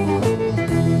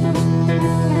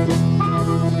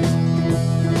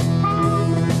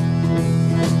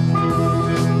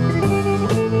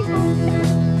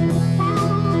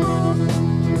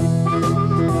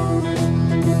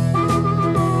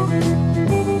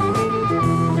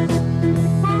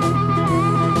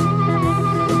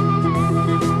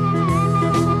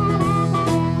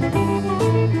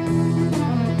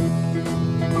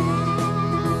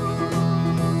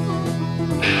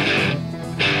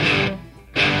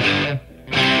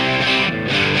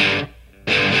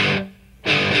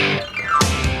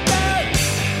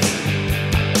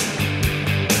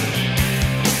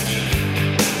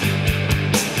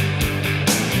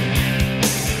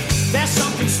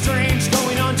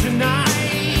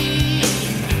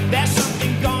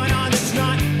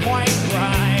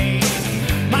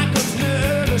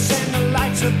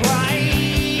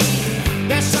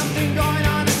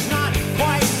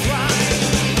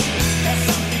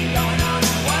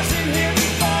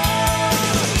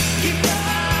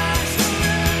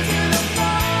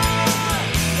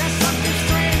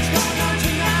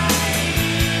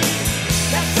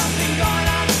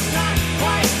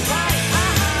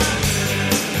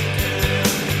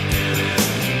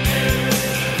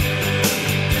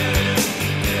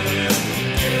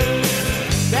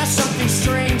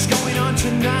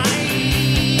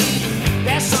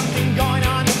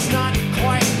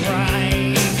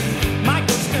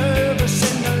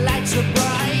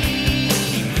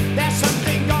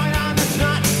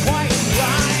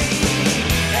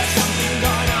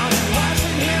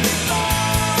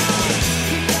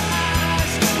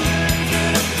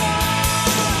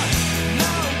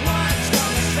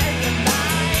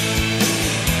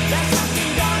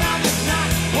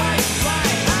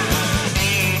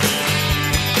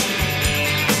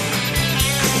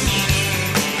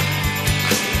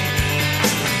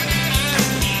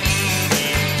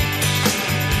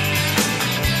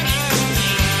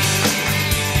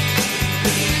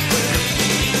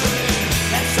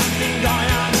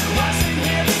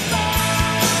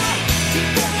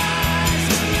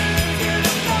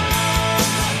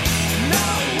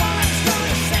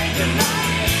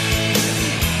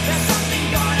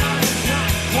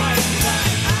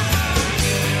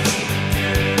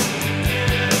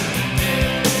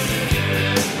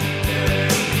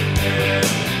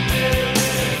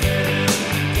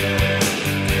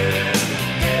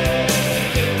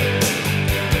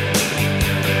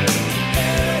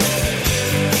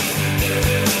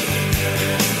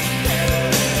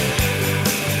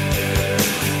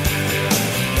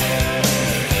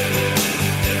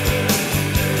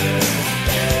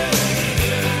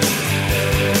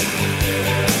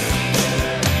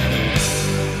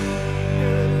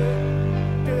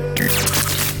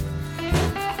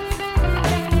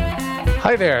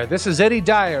 Hi there, this is Eddie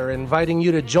Dyer inviting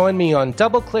you to join me on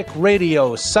Double Click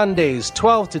Radio Sundays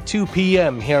 12 to 2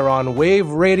 p.m. here on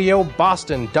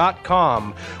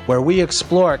waveradioboston.com, where we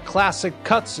explore classic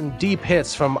cuts and deep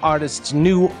hits from artists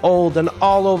new, old, and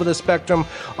all over the spectrum,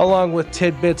 along with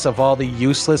tidbits of all the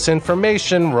useless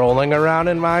information rolling around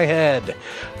in my head.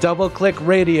 Double Click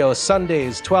Radio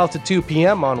Sundays 12 to 2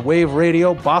 p.m. on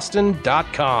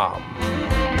waveradioboston.com.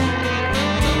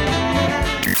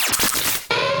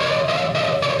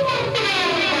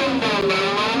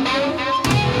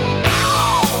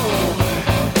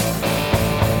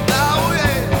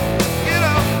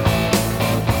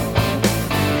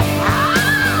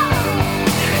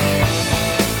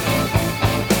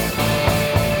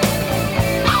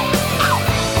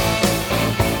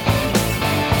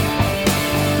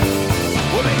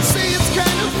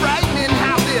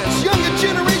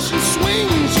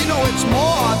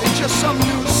 Some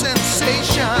new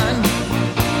sensation.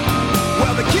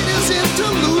 Well, the kid is into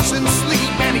losing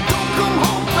sleep, and he don't come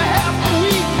home for half a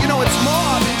week. You know, it's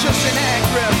more than just an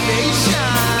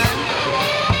aggravation.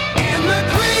 In the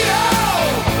cradle,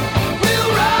 we'll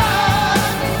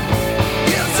ride.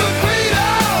 It's a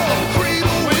cradle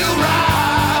we'll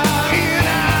ride. And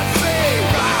I say,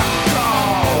 rock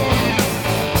on.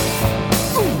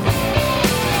 Ooh.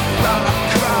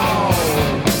 Rock on.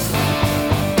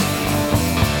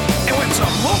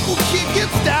 Some local kid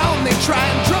gets down, they try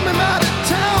and drum him out of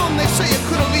town. They say you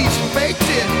could at least fake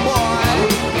it, boy.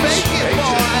 Fake it,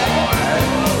 boy.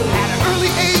 At an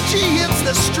early age, he hits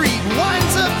the street,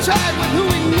 winds up tied with who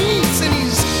he meets, and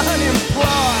he's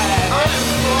unemployed.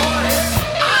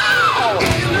 Ow!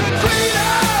 In the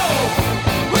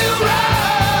cradle, we'll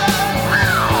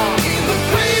ride. In the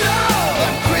cradle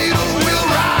we'll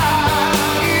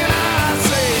ride. And I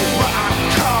say,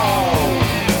 rock on.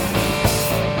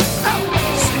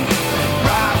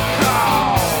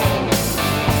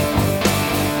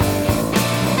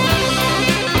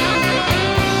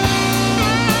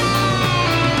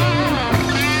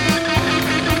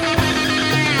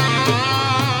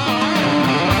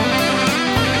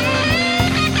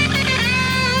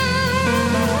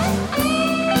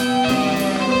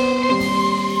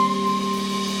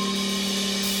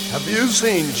 Have you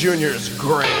seen Junior's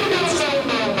grades?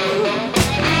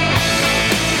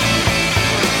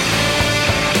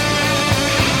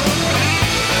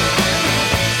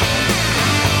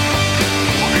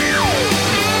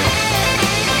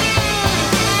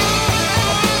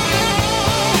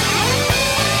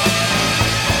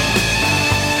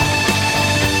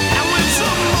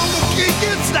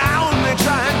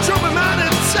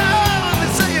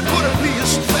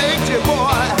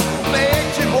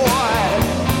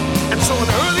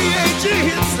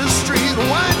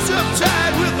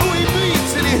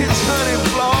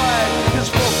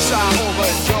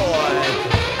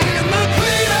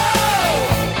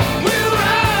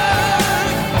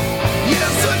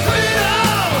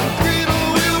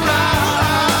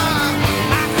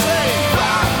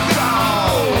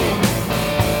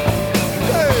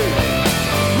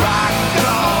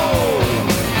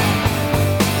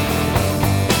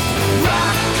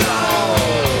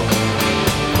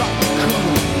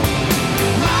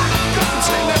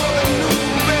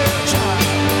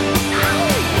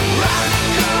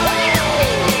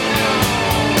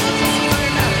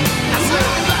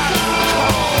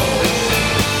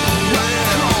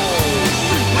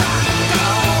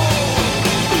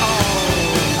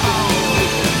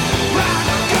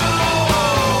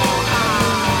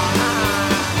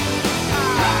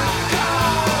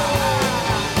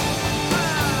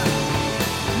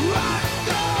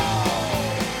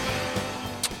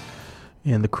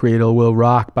 And The Cradle Will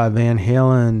Rock by Van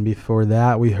Halen. Before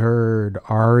that, we heard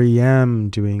R.E.M.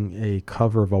 doing a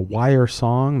cover of a Wire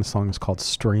song. The song is called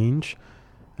Strange.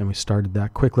 And we started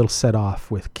that quick little set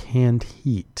off with Canned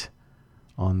Heat,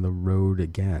 On the Road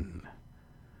Again.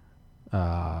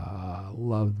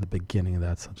 Love the beginning of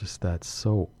that. So just that's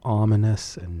so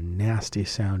ominous and nasty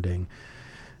sounding.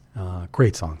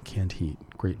 Great song, Canned Heat.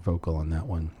 Great vocal on that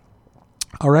one.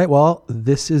 All right, well,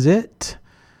 this is it.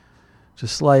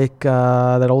 Just like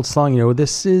that old song,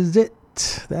 this is it.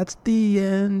 That's the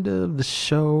end of the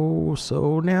show.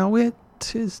 So now it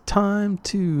is time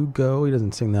to go. He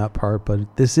doesn't sing that part,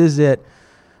 but this is it.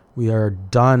 We are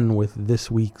done with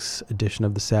this week's edition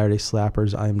of the Saturday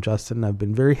Slappers. I am Justin. I've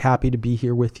been very happy to be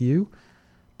here with you,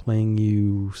 playing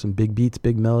you some big beats,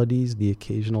 big melodies, the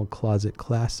occasional closet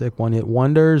classic, one-hit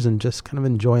wonders, and just kind of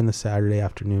enjoying the Saturday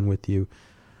afternoon with you,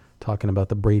 talking about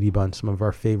the Brady Bunch, some of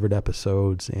our favorite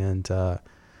episodes, and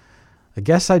I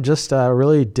guess I just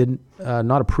really didn't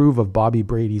not approve of Bobby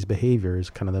Brady's behavior is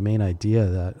kind of the main idea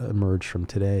that emerged from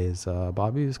today is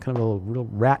Bobby was kind of a real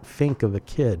rat fink of a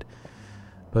kid.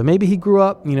 But maybe he grew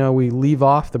up, we leave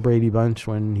off the Brady Bunch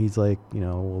when he's like,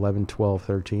 11, 12,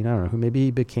 13. I don't know. Maybe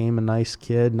he became a nice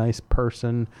kid, nice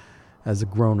person as a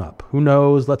grown-up. Who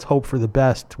knows? Let's hope for the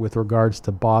best with regards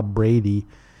to Bob Brady.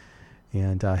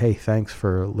 And, hey, thanks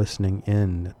for listening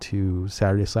in to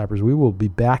Saturday Slappers. We will be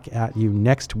back at you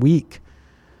next week,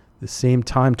 the same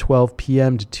time, 12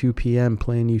 p.m. to 2 p.m.,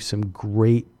 playing you some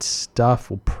great stuff.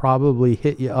 We'll probably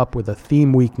hit you up with a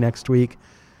theme week next week.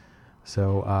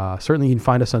 So certainly you can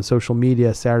find us on social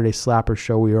media, Saturday Slapper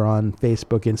Show. We are on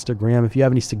Facebook, Instagram. If you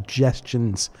have any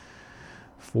suggestions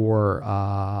for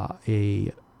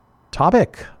a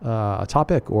topic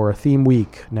or a theme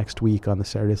week next week on the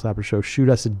Saturday Slapper Show, shoot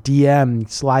us a DM,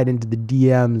 slide into the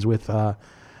DMs with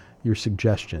your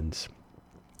suggestions.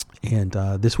 And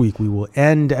this week we will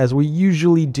end, as we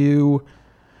usually do,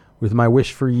 with my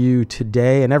wish for you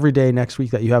today and every day next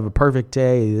week that you have a perfect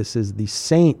day. This is the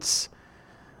Saints.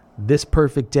 This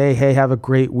perfect day. Hey, have a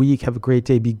great week. Have a great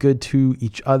day. Be good to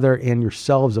each other and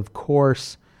yourselves, of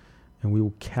course. And we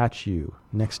will catch you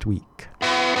next week.